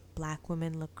like make black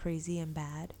women look crazy and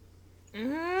bad?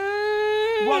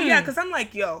 Well, yeah, because I'm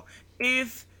like, yo,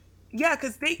 because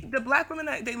the black women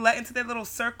that they let into their little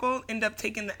circle end up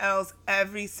taking the L's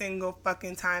every single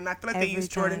fucking time. I feel like they Every use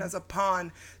Jordan time. as a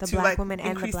pawn The to black like woman and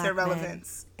the increase black their man.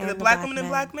 relevance. And the black woman and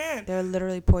black man. They're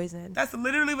literally poisoned. That's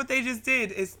literally what they just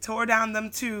did, is tore down them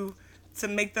two to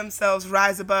make themselves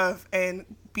rise above and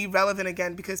be relevant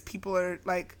again because people are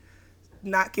like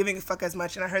not giving a fuck as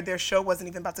much. And I heard their show wasn't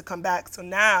even about to come back. So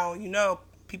now,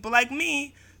 people like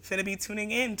me finna be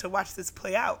tuning in to watch this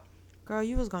play out. Girl,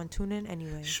 you was gonna tune in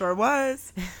anyway. Sure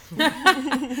was.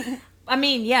 I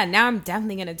mean, yeah, now I'm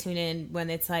definitely going to tune in when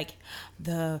it's like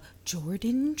the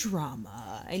Jordan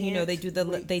drama. And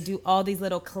Can't they do all these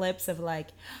little clips of like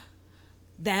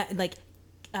that, like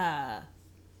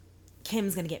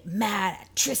Kim's going to get mad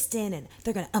at Tristan and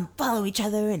they're going to unfollow each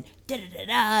other and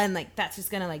da-da-da-da, and like that's just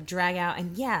going to like drag out.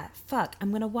 And yeah, fuck, I'm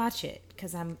going to watch it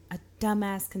because I'm a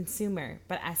dumbass consumer,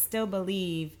 but I still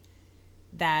believe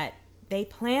that they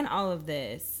plan all of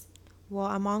this. Well,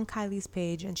 I'm on Kylie's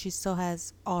page and she still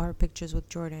has all her pictures with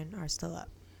Jordan are still up.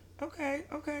 Okay.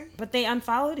 But they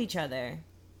unfollowed each other.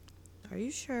 Are you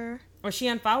sure? Or she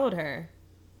unfollowed her.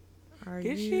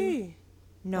 Did she?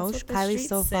 No, That's what the Kylie's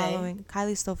still streets say. following.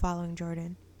 Kylie's still following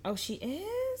Jordan. Oh, she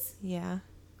is? Yeah.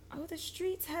 Oh, the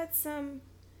streets had some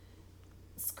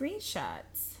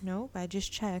screenshots. Nope, I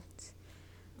just checked.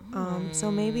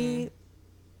 So maybe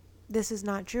this is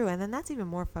not true, and then that's even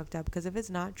more fucked up because if it's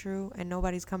not true and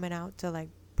nobody's coming out to like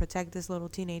protect this little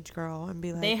teenage girl and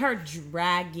be like, They are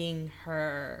dragging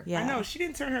her. yeah, I know. She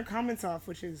didn't turn her comments off,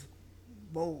 which is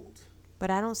bold. but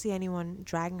I don't see anyone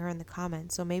dragging her in the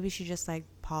comments. So maybe she just like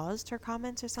paused her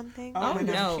comments or something. Oh, I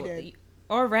know no. she did.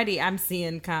 Already I'm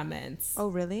seeing comments. Oh,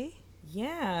 really?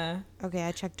 Yeah. Okay,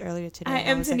 I checked earlier today. I and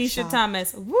am was, like, Tanisha shocked.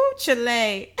 Thomas. Woo,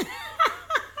 Chile.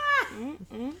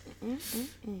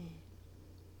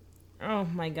 Oh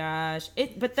my gosh.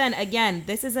 But then again,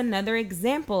 this is another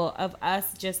example of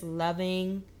us just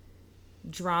loving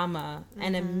drama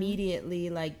and immediately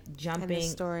like And the jumping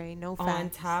story, no on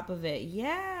facts. top of it.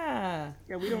 Yeah.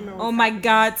 Yeah, we don't know. Oh what's my happening.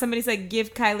 God. Somebody said,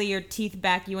 give Kylie your teeth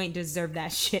back. You ain't deserve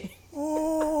that shit.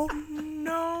 Oh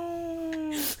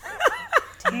no.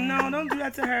 No, don't do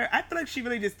that to her. I feel like she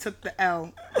really just took the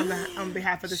L on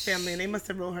behalf of the family, and they must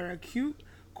have wrote her a cute,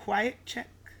 quiet check.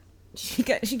 She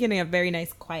getting a very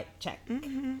nice quiet check.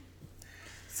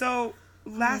 So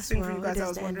last thing for you world, guys, it I is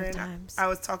was the end of wondering. times. I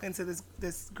was talking to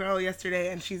this girl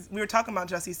yesterday, and we were talking about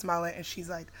Jussie Smollett, and she's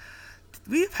like,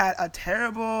 "We've had a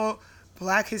terrible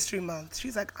Black History Month."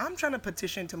 She's like, "I'm trying to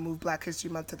petition to move Black History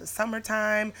Month to the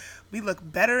summertime. We look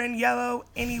better in yellow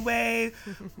anyway.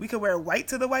 We could wear white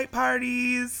to the white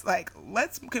parties. Like,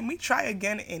 can we try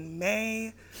again in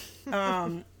May?"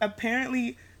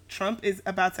 Apparently, Trump is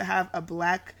about to have a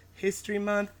Black History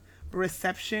Month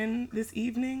reception this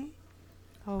evening.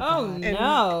 Oh, Oh, God. And-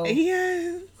 no.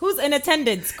 Yes. Who's in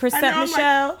attendance? I Chrisette know, I'm like,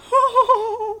 Michelle?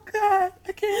 oh God,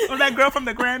 I can't. Or that girl from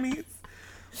the Grammys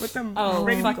with them Oh,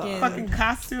 crazy fucking- fucking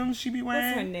costumes she be wearing.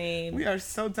 What's her name? We are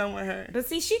so done with her. But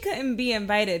see, she couldn't be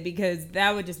invited because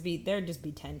there'd just be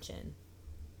tension.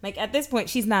 Like at this point,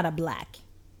 she's not a black.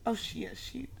 Oh, she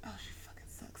fucking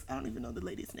sucks. I don't even know the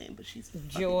lady's name, but she's fucking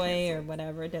Joy canceled. or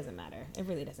whatever. It doesn't matter. It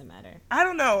really doesn't matter. I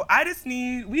don't know. I just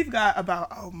need. We've got about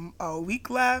a week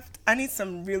left. I need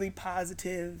some really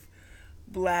positive,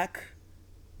 Black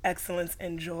excellence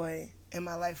and joy in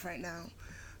my life right now.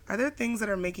 Are there things that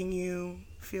are making you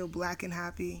feel Black and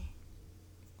happy?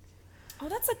 Oh,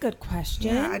 that's a good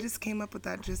question. Yeah, I just came up with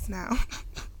that just now.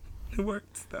 It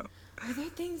worked though. Are there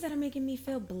things that are making me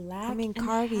feel Black I mean, and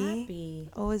Cardi happy?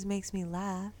 always makes me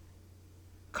laugh.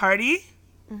 Cardi?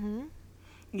 Mm-hmm.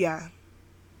 Yeah.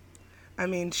 I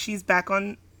mean, she's back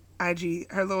on IG.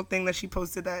 Her little thing that she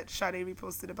posted that Sade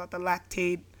reposted about the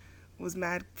lactate was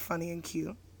mad funny and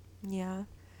cute. Yeah.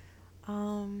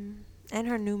 And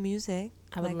her new music.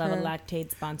 I would like love her- a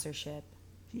Lactaid sponsorship.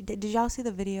 Did y'all see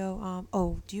the video?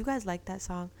 Do you guys like that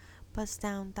song? Bust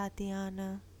Down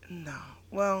Tatiana. No.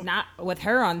 Well, Not with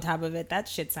her on top of it. That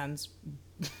shit sounds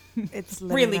It's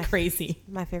literally really my- crazy.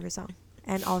 My favorite song.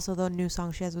 And also the new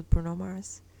song she has with Bruno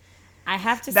Mars. I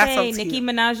have to That say, sounds Nicki cute.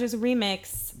 Minaj's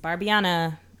remix,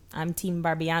 Barbiana. I'm Team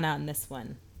Barbiana on this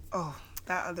one. oh,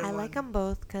 that other I one. like them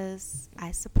both because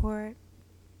I support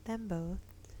them both.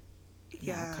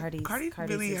 Yeah. Cardi's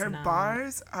really, is her not.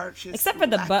 bars are just. Except for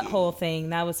the wacky. butthole thing.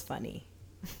 That was funny.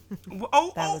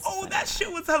 Oh, That was funny. that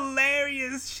shit was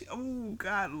hilarious. Oh,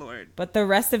 God, Lord. But the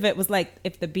rest of it was like,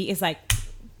 if the beat is like,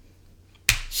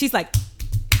 she's like,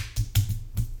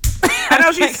 I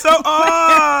know she's so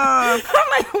off. I'm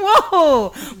like, whoa.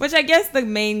 Which I guess the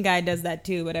main guy does that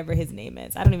too, whatever his name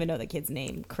is. I don't even know the kid's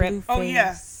name. Crip. Oh,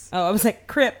 yeah. Oh, I was like,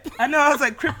 Crip. I know. I was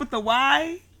like, Crip with the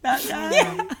Y. That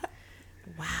guy.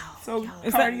 Wow. So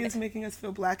Is Cardi that- is making us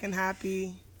feel Black and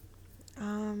happy.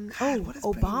 God, what is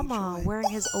bringing you Obama joy? wearing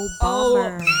his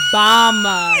Obama.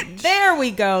 Obama. There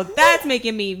we go. That's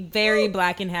making me very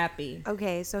Black and happy.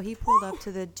 Okay, so he pulled up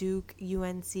to the Duke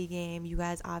UNC game. You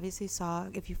guys obviously saw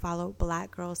if you follow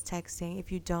Black Girls Texting.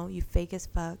 If you don't, you fake as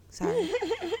fuck. Sorry.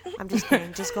 I'm just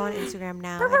kidding. Just go on Instagram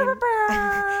now.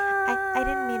 I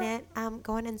didn't mean it.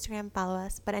 Go on Instagram, follow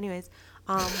us. But anyways,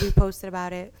 we posted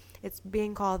about it. It's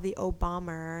being called the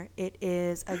Obama. It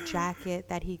is a jacket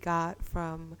that he got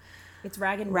from It's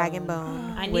Rag and Rag and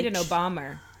Bone. I need an which-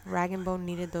 Obama. Rag and Bone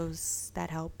needed that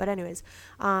help. But anyways,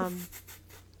 and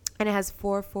it has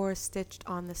 4-4 stitched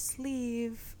on the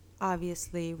sleeve,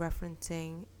 obviously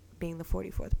referencing being the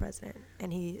 44th president.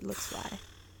 And he looks fly.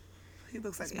 He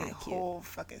looks like He's a mad cute. whole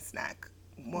fucking snack.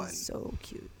 One. He's so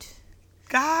cute.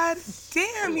 God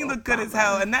damn, he looked good as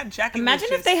hell. And that jacket. Imagine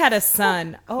was if they just- had a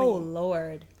son. Oh,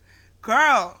 Lord.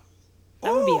 Girl.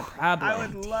 That would be a Ooh, problem. I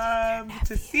would love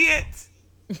to see it.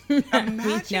 We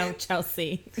Imagine. know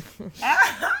Chelsea.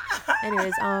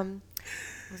 Anyways, what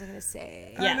was I gonna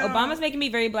say? Yeah, know. Obama's making me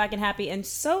very Black and happy, and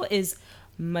so is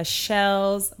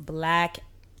Michelle's Black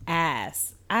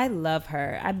ass. I love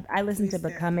her. I listen to Please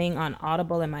stand. Becoming on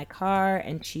Audible in my car,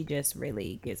 and she just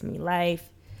really gives me life.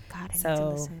 God, I need to So-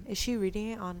 listen. Is she reading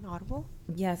it on Audible?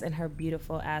 Yes, and her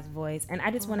beautiful ass voice. And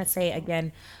I just want to say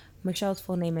again, Michelle's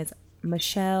full name is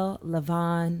Michelle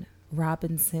LaVon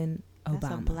Robinson That's a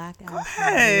Obama. black ass. Go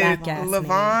ahead, Black ass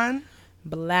Levon.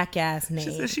 Black ass She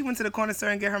name. said she went to the corner store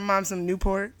and get her mom some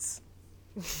Newports.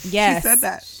 Yes, She said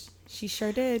that. She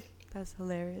sure did. That's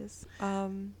hilarious.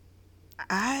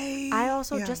 I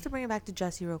Also, yeah. just to bring it back to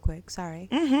Jussie real quick, sorry.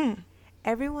 Mm-hmm.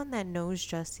 Everyone that knows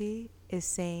Jussie is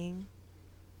saying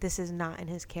this is not in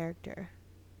his character.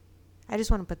 I just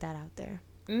want to put that out there.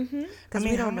 Mm-hmm. Because I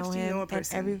mean, we how don't much know do you him. know a And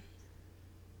person?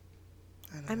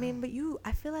 I mean, but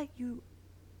I feel like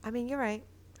I mean, you're right.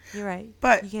 You're right.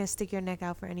 But- you can't stick your neck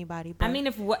out for anybody. But I mean,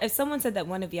 if someone said that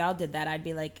one of y'all did that, I'd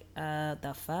be like,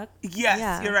 the fuck? Yes,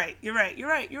 Yeah. you're right. You're right.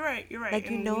 like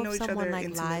you And know we if each someone other like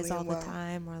intimately lies all and the well.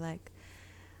 time or like,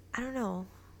 I don't know.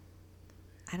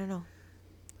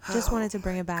 Just wanted to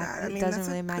bring it back. God, I It mean, doesn't that's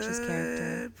a really match his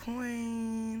character. Good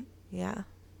point. Yeah.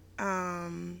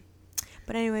 Um,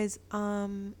 But anyways,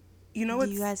 you know do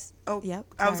what's you guys? Oh, Yep.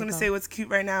 I was sorry, gonna go. say what's cute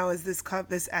right now is this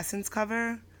this Essence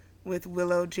cover with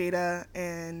Willow, Jada,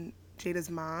 and Jada's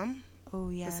mom. Oh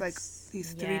yes. It's like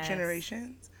these three Yes.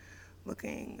 generations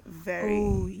looking very.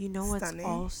 Oh, you know what's stunning.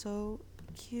 also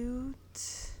cute?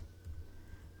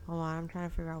 Hold on, I'm trying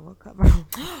to figure out what cover.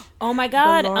 Oh my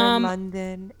God. The Lauren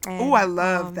London. And, Oh, I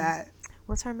love that.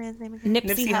 What's her man's name again?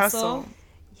 Nipsey, Hussle.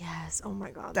 Yes. Oh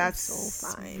my God. That's so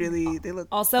fine. really. They look.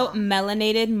 Also,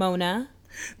 melanated Mona.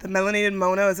 The melanated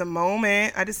Mona is a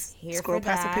moment. I just Here scrolled for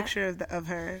past that. a picture of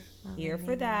her. Here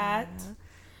for that.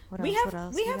 What We else? have What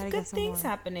else? we gotta have get good some things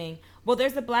more. happening. Well,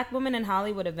 there's the Black Woman in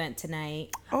Hollywood event tonight,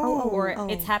 or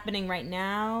it's happening right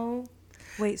now.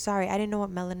 Wait, sorry, I didn't know what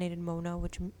melanated Mona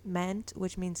which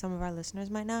means some of our listeners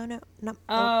might not know. No,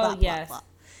 Oh, yes.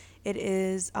 It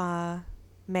is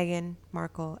Meghan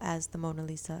Markle as the Mona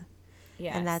Lisa.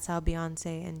 Yes. And that's how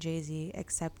Beyonce and Jay-Z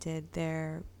accepted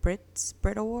their Brit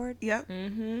Award. Yep.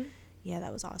 Mm-hmm. Yeah,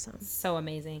 that was awesome. So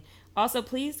amazing. Also,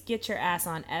 please get your ass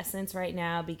on Essence right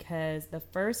now, because the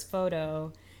first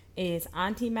photo is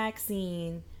Auntie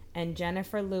Maxine and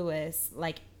Jennifer Lewis,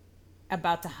 like,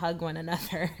 about to hug one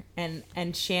another, and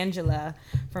Shangela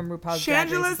from RuPaul's Drag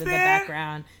Race is in the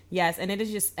background. Yes, and it is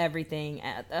just everything.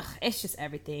 It's just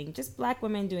everything. Just Black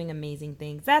women doing amazing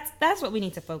things. That's what we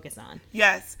need to focus on.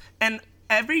 Yes, and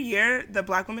every year, the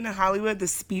Black women in Hollywood, the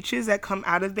speeches that come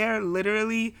out of there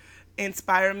literally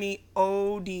inspire me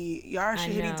OD. Yara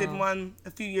Shahidi did one a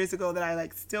few years ago that I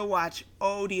like still watch.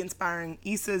 OD inspiring.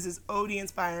 Issa's is OD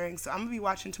inspiring. So I'm gonna be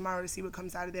watching tomorrow to see what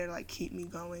comes out of there to like keep me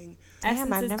going.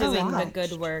 Essence is doing the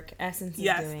good work. Essence is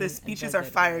doing the speeches are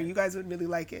fire. You guys would really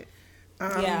like it.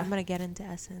 Yeah, I'm gonna get into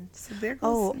Essence. So there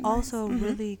goes also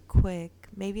really quick,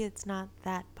 maybe it's not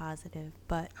that positive,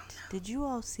 but did you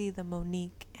all see the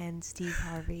Monique and Steve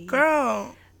Harvey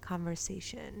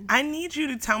conversation? I need you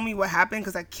to tell me what happened,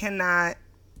 because I cannot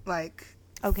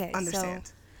understand.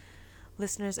 So,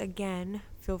 listeners, again,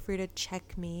 feel free to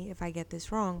check me if I get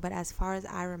this wrong, but as far as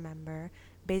I remember,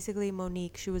 basically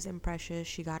Monique, she was in Precious,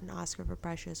 she got an Oscar for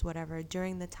Precious, whatever.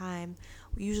 During the time,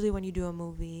 usually when you do a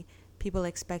movie, people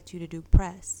expect you to do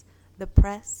press. The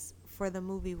press for the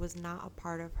movie was not a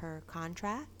part of her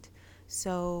contract,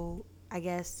 so I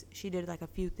guess she did like a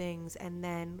few things and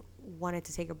then wanted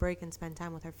to take a break and spend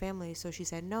time with her family, so she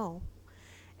said no.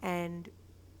 And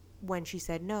when she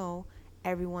said no,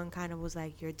 everyone kind of was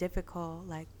like, you're difficult,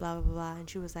 like blah blah blah, and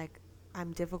she was like,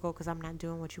 I'm difficult because I'm not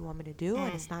doing what you want me to do,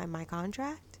 and it's not in my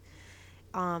contract.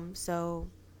 So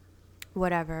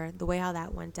whatever, the way how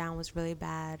that went down was really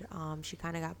bad. She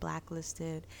kind of got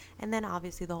blacklisted, and then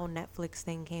obviously the whole Netflix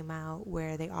thing came out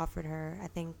where they offered her, I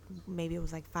think maybe it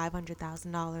was like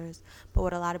 $500,000, but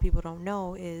what a lot of people don't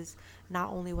know is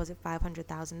not only was it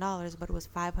 $500,000, but it was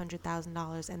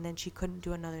 $500,000, and then she couldn't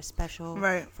do another special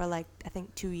for like I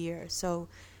think 2 years, so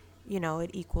it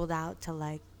equaled out to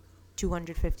like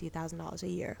 $250,000 a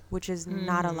year, which is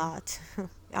not a lot.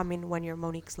 I mean, when you're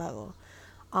Monique's level.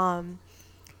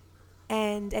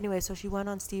 And anyway, so she went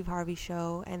on Steve Harvey's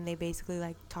show, and they basically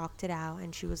like talked it out,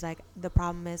 and she was like, the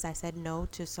problem is I said no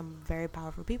to some very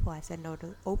powerful people. I said no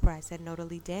to Oprah, I said no to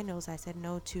Lee Daniels, I said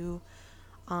no to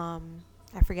I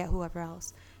forget whoever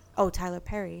else. Tyler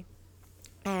Perry.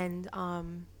 And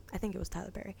I think it was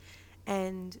Tyler Perry.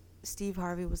 And Steve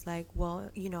Harvey was like, well,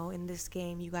 in this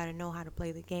game you got to know how to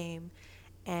play the game.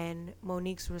 And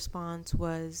Monique's response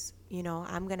was,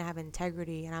 I'm going to have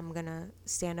integrity, and I'm going to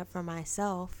stand up for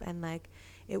myself. And like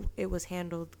it was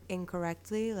handled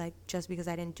incorrectly, like just because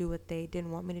I didn't do what they didn't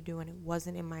want me to do and it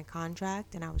wasn't in my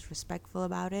contract and I was respectful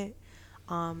about it,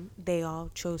 they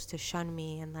all chose to shun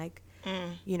me and like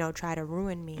try to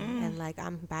ruin me. And like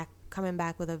I'm coming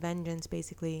back with a vengeance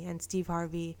basically. And Steve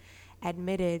Harvey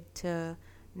admitted to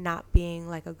not being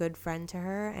like a good friend to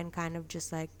her and kind of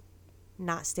just like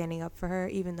not standing up for her,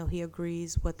 even though he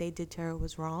agrees what they did to her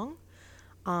was wrong.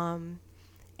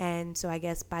 And so I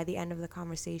guess by the end of the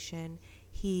conversation,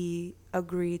 he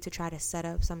agreed to try to set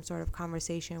up some sort of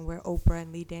conversation where Oprah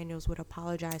and Lee Daniels would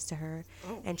apologize to her,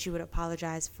 and she would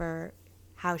apologize for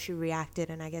how she reacted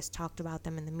and I guess talked about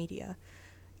them in the media.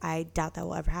 I doubt that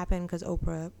will ever happen because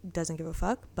Oprah doesn't give a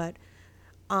fuck, but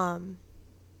at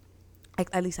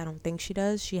least I don't think she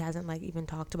does. She hasn't like even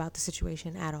talked about the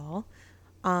situation at all.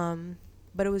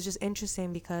 But it was just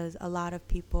interesting because a lot of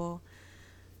people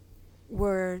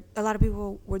were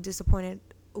disappointed.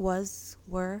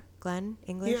 Were Glenn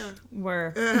English? Yeah.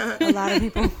 Were a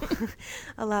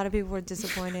lot of people were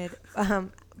disappointed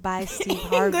by Steve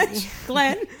Harvey. English,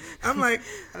 Glenn. I'm like,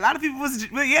 a lot of people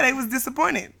they was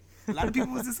disappointed. A lot of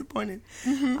people was disappointed.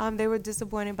 They were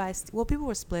disappointed by people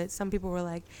were split. Some people were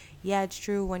like, yeah, it's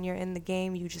true, when you're in the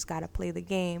game you just gotta play the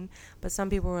game. But some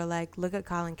people were like, look at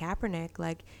Colin Kaepernick,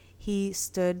 like he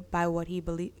stood by what he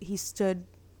believed. He stood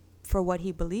for what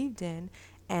he believed in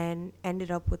and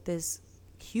ended up with this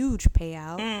huge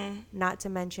payout, not to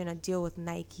mention a deal with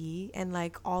Nike and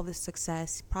like all this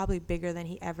success, probably bigger than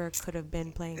he ever could have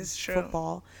been playing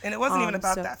football. And it wasn't even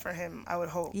about that for him, I would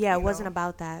hope. Yeah, it wasn't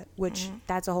about that, which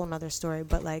that's a whole nother story,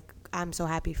 but like I'm so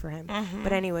happy for him.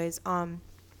 But anyways,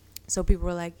 so people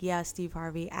were like, yeah, Steve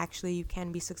Harvey, actually you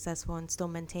can be successful and still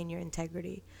maintain your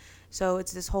integrity. So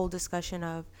it's this whole discussion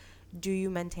of, do you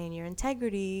maintain your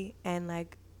integrity and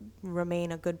like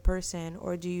remain a good person,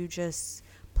 or do you just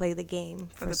play the game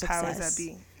for the success? Powers that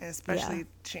be, and especially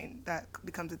that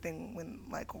becomes a thing when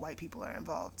like white people are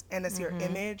involved, and it's your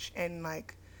image and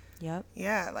like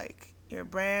like your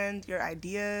brand, your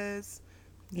ideas,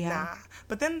 Yeah. Nah.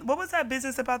 But then what was that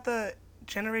business about the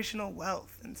generational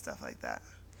wealth and stuff like that?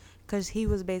 Because he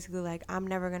was basically like, I'm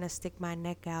never going to stick my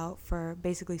neck out for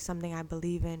basically something I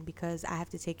believe in because I have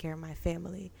to take care of my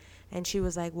family. And she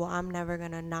was like, well, I'm never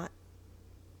going to not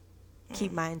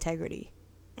keep my integrity.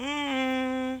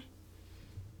 Mm.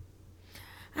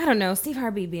 I don't know. Steve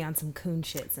Harvey be on some coon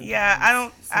shit sometimes. Yeah, I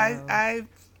don't. so- I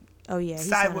Oh, yeah. He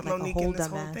side sounded with like Monique a whole in this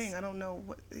whole dumbass. thing. I don't know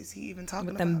what is he even talking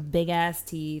with about. them big ass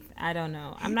teeth. I don't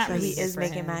know. I'm not So really he here is for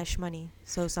making him. mash money.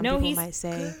 So some No, people he's might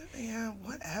say, Good. Yeah,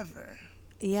 whatever.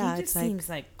 yeah, He it's just like, seems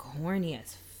like corny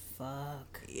as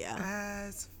fuck. yeah.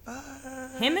 As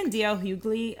fuck. Him and DL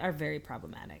Hughley are very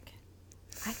problematic.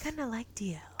 I kind of like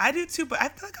DL. I do too, but I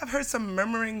feel like I've heard some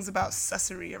murmurings about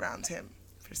sussery around him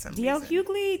for some DL reason.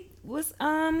 Hughley was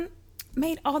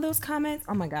made all those comments.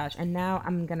 Oh my gosh! And now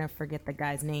I'm gonna forget the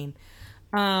guy's name.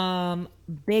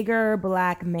 Bigger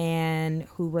black man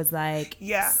who was like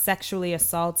Yeah. sexually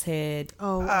assaulted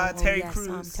Terry yes,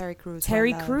 Crews. Terry Crews.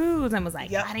 Terry my love. Crews and was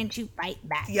like, Yep. why didn't you fight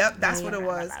back? Yep, that's Yeah, what it yeah.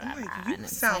 was. Blah, I'm blah, like, blah, you and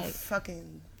it's sound like-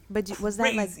 fucking But was that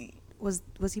like, crazy. was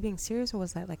he being serious or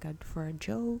was that like for a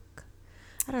joke?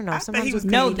 I don't know. I bet Sometimes he was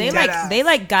with No, Dead they ass.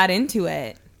 like got into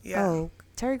it. Yeah. Oh,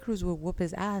 Terry Crews would whoop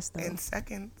his ass though. In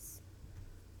seconds.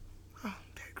 Oh,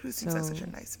 Terry Crews seems like So- such a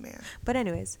nice man. But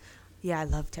anyways, yeah, I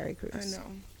love Terry I Crews. know.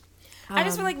 I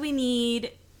just feel like we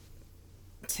need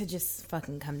to just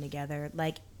fucking come together.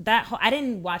 Like that whole, I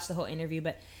didn't watch the whole interview,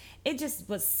 but it just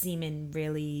was seeming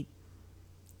really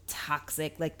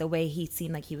toxic. Like the way he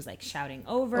seemed like he was like shouting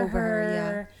over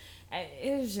her.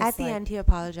 It was just At the like- end, he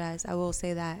apologized. I will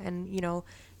say that. And, you know,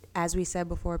 as we said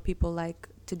before, people like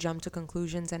to jump to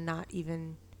conclusions and not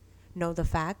even know the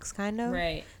facts, kind of.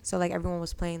 Right. So, like, everyone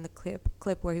was playing the clip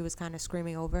where he was kind of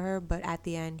screaming over her. But at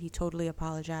the end, he totally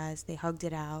apologized. They hugged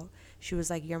it out. She was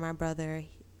like, you're my brother.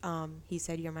 He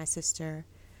said, you're my sister.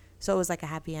 So it was like a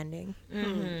happy ending.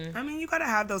 Mm-hmm. I mean, you gotta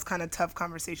have those kind of tough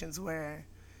conversations where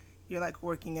you're like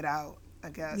working it out, I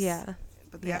guess. Yeah.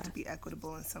 But they have Yeah. to be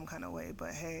equitable in some kind of way.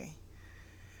 But hey,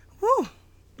 woo.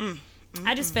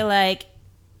 I just feel like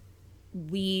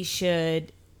we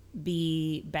should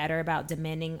be better about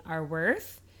demanding our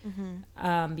worth,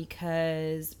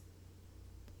 because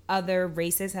other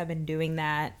races have been doing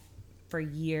that for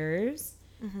years,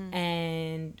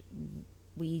 and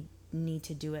we need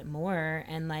to do it more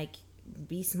and like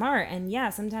be smart. And yeah,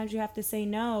 sometimes you have to say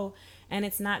no, and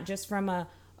it's not just from a,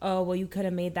 oh well, you could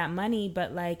have made that money,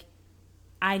 but like,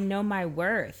 I know my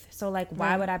worth. So like,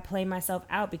 why would I play myself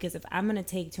out? Because if I'm gonna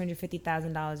take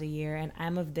 $250,000 a year and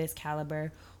I'm of this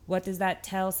caliber, what does that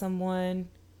tell someone,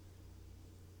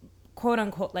 quote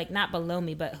unquote, like not below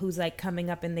me, but who's like coming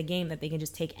up in the game, that they can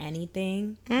just take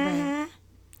anything? Right.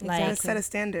 Like, Gotta set a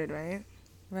standard, right?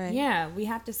 Right. yeah, we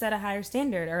have to set a higher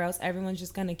standard, or else everyone's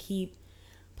just gonna keep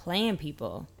playing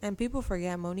people. And people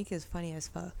forget Monique is funny as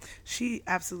fuck. She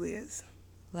absolutely is.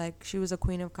 Like, she was a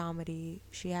queen of comedy.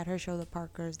 She had her show, The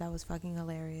Parkers. That was fucking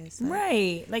hilarious. Like,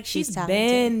 Right. Like she's she's talented.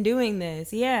 been doing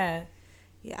this. Yeah.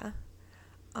 Yeah.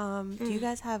 Do you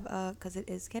guys have because it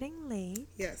is getting late,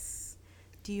 Yes.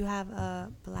 do you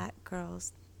have black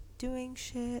girls doing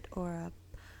shit or a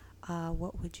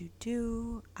what would you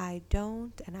do? I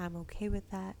don't, and I'm okay with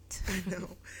that. No.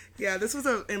 Yeah, this was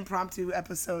an impromptu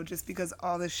episode just because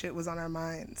all this shit was on our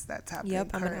minds that's happening.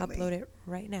 Yep, I'm currently. gonna upload it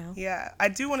right now. Yeah, I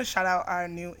do want to shout out our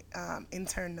new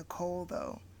intern Nicole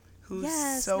though, who's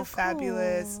Yes, so Nicole.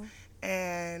 fabulous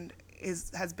and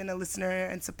has been a listener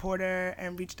and supporter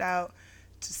and reached out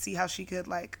to see how she could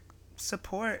like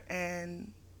support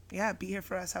and be here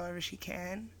for us however she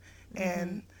can,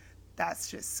 and that's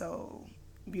just so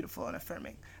beautiful and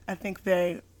affirming. I think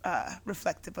very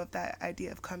reflective of that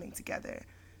idea of coming together,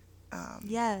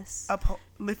 Yes.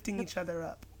 lifting each other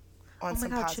up on Oh my some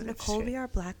God, should positive Nicole shit. be our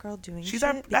black girl doing She's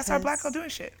shit? that's our black Because- girl doing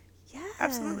shit. Yes.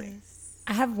 Absolutely.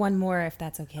 I have one more, if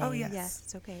that's okay. Oh, yeah. Yes,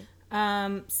 it's okay.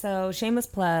 So shameless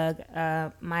plug,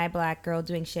 my black girl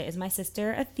doing shit is my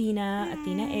sister Athena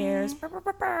Ayers. Brr, brr,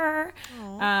 brr,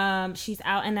 brr. She's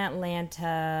out in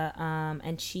Atlanta,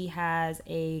 and she has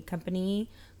a company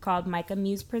called Micah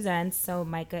Muse Presents. So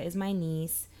Micah is my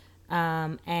niece,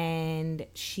 and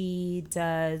she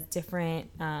does different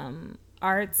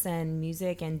arts and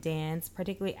music and dance,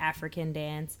 particularly African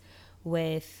dance,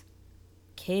 with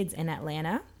kids in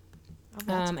Atlanta. Oh,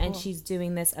 that's And cool. she's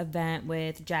doing this event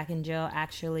with Jack and Jill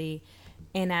actually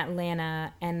in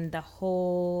Atlanta, and the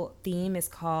whole theme is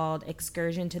called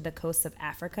Excursion to the Coast of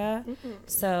Africa.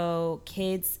 So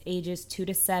kids ages 2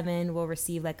 to 7 will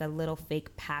receive like a little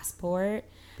fake passport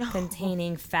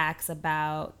containing facts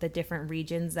about the different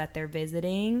regions that they're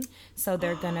visiting. So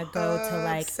they're gonna go to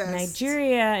like Obsessed.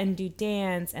 Nigeria and do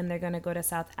dance, and they're gonna go to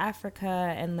South Africa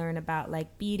and learn about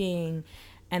like beading,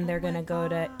 and they're gonna go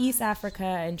to East Africa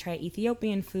and try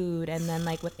Ethiopian food, and then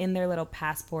like within their little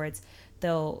passports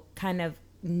they'll kind of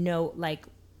note like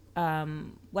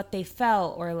what they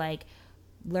felt, or like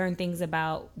learn things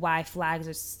about why flags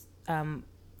are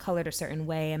colored a certain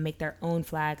way, and make their own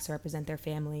flags to represent their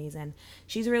families. And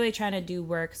she's really trying to do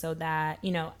work so that,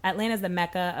 you know, Atlanta's the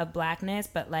mecca of blackness,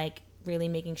 but like really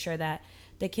making sure that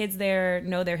the kids there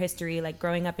know their history. Like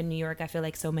growing up in New York, I feel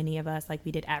like so many of us, like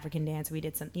we did African dance, we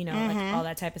did some, you know, like all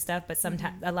that type of stuff, but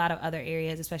sometimes a lot of other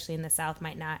areas, especially in the South,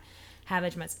 might not have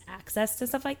as much access to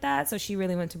stuff like that. So she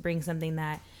really wanted to bring something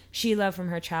that she loved from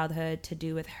her childhood to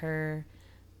do with her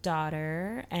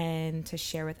daughter and to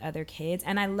share with other kids.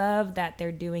 And I love that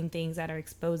they're doing things that are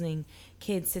exposing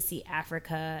kids to see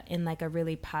Africa in like a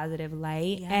really positive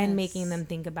light, and making them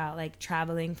think about like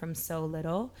traveling from so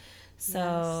little.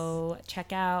 So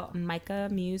check out Micah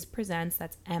Muse Presents.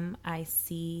 That's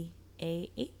MICAH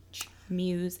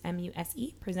Muse,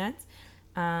 MUSE Presents.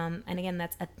 And again,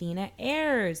 that's Athena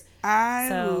Airs. I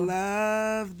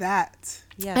love that.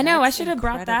 Yeah, I know. I that's should have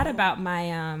brought that incredible. about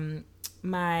my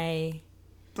my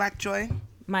Black Joy.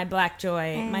 my Black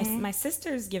Joy. My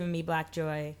sister's giving me Black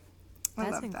Joy. I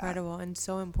That's love incredible and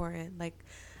so important. Like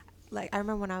I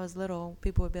remember when I was little,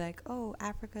 people would be like, "Oh,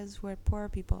 Africa's where poor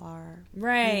people are,"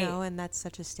 Right. You know, and that's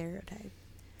such a stereotype.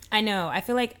 I know. I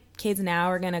feel like kids now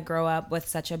are gonna grow up with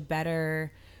such a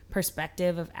better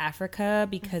perspective of Africa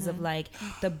because of like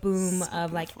the boom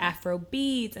of like Afro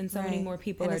beats, and so many Right. more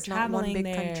people And are it's not one traveling big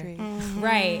there. country.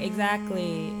 Right,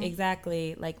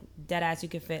 exactly. Like dead ass, you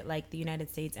could fit like the United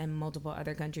States and multiple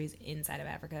other countries inside of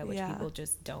Africa, which Yeah. people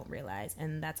just don't realize,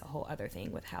 and that's a whole other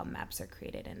thing with how maps are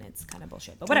created, and it's kind of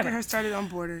bullshit. But Don't get whatever. her started on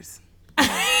borders.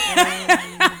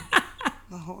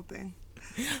 The whole thing.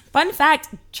 Fun fact: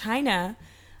 China,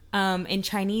 in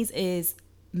Chinese is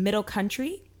middle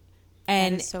country,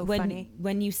 and is so when funny.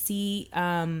 when you see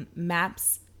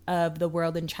maps of the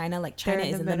world in China, like China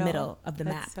They're is in the middle of the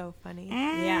That's map. so funny.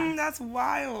 Yeah. That's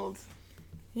wild.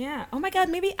 Yeah. Oh my God.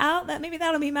 Maybe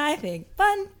that'll be my thing.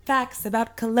 Fun facts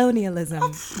about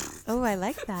colonialism. Oh, I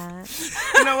like that.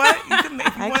 You know what? You can make,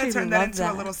 if you I want to actually turn that love into a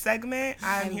that. little segment,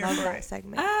 I'm I here love for that it.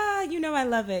 segment. You know I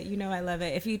love it.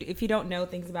 If you don't know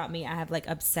things about me, I have like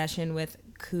obsession with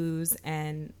coups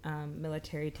and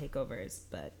military takeovers,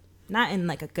 but not in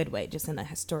like a good way, just in a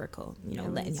historical,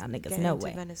 letting Let's y'all niggas get know into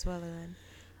way. Venezuela then.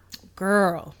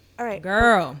 Girl. All right.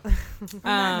 Girl. On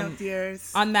that note,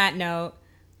 dears. On that note,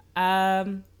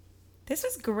 this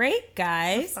was great,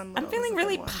 guys. fun I'm little- feeling it was a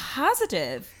really good one.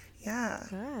 positive. Yeah,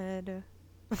 Good.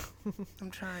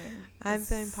 I'm trying. I'm It's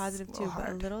feeling positive a too, little but a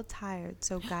hard. little tired.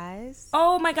 So, guys,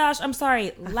 Oh my gosh, I'm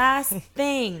sorry. Last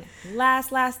thing.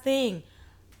 Last thing.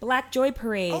 Black Joy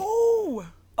Parade. Oh,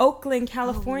 Oakland,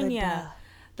 California. Linda.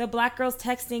 The Black Girls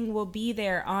Texting will be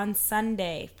there on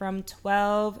Sunday from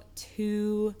 12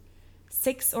 to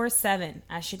 6 or 7.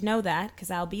 I should know that because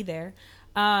I'll be there.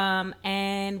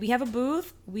 And we have a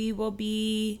booth. We will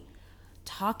be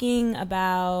talking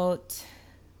about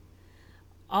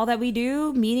all that we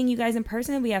do, meeting you guys in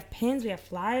person. We have pins, we have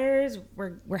flyers.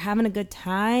 We're having a good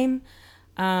time.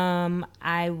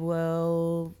 I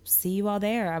will see you all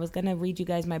there. I was gonna read you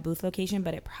guys my booth location,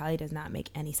 but it probably does not make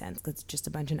any sense because it's just a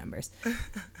bunch of numbers.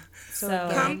 so So-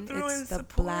 again, Come through and it's the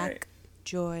support. Black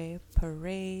Joy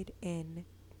Parade in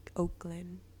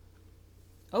Oakland.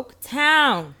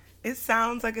 Oaktown. it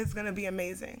sounds like it's gonna be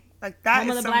amazing. Like that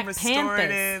Home of is the some Black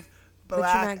restorative you're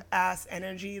black not- ass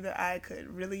energy that I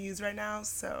could really use right now.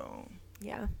 So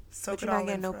Yeah. soak But it you're all not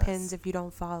getting in no for pins us. if you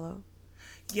don't follow.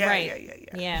 Yeah, Right.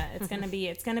 yeah. Yeah, it's gonna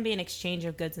be an exchange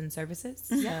of goods and services.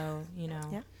 So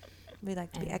Yeah. We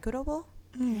like to be And- equitable.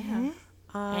 yeah.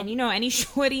 And any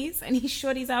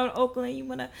shorties out in Oakland, you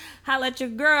wanna holla at your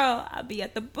girl, I'll be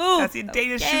at the booth. That's your day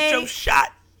to shoot okay? your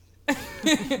shot.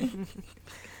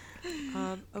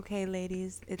 Okay,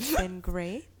 ladies, it's been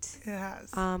great. It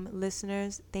has.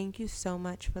 Listeners, thank you so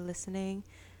much for listening.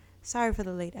 Sorry for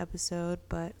the late episode,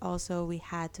 but also we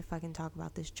had to fucking talk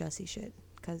about this Jussie shit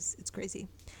because it's crazy.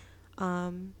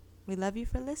 We love you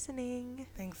for listening.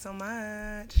 Thanks so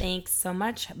much. Thanks so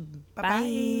much. Bye-bye.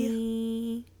 Bye.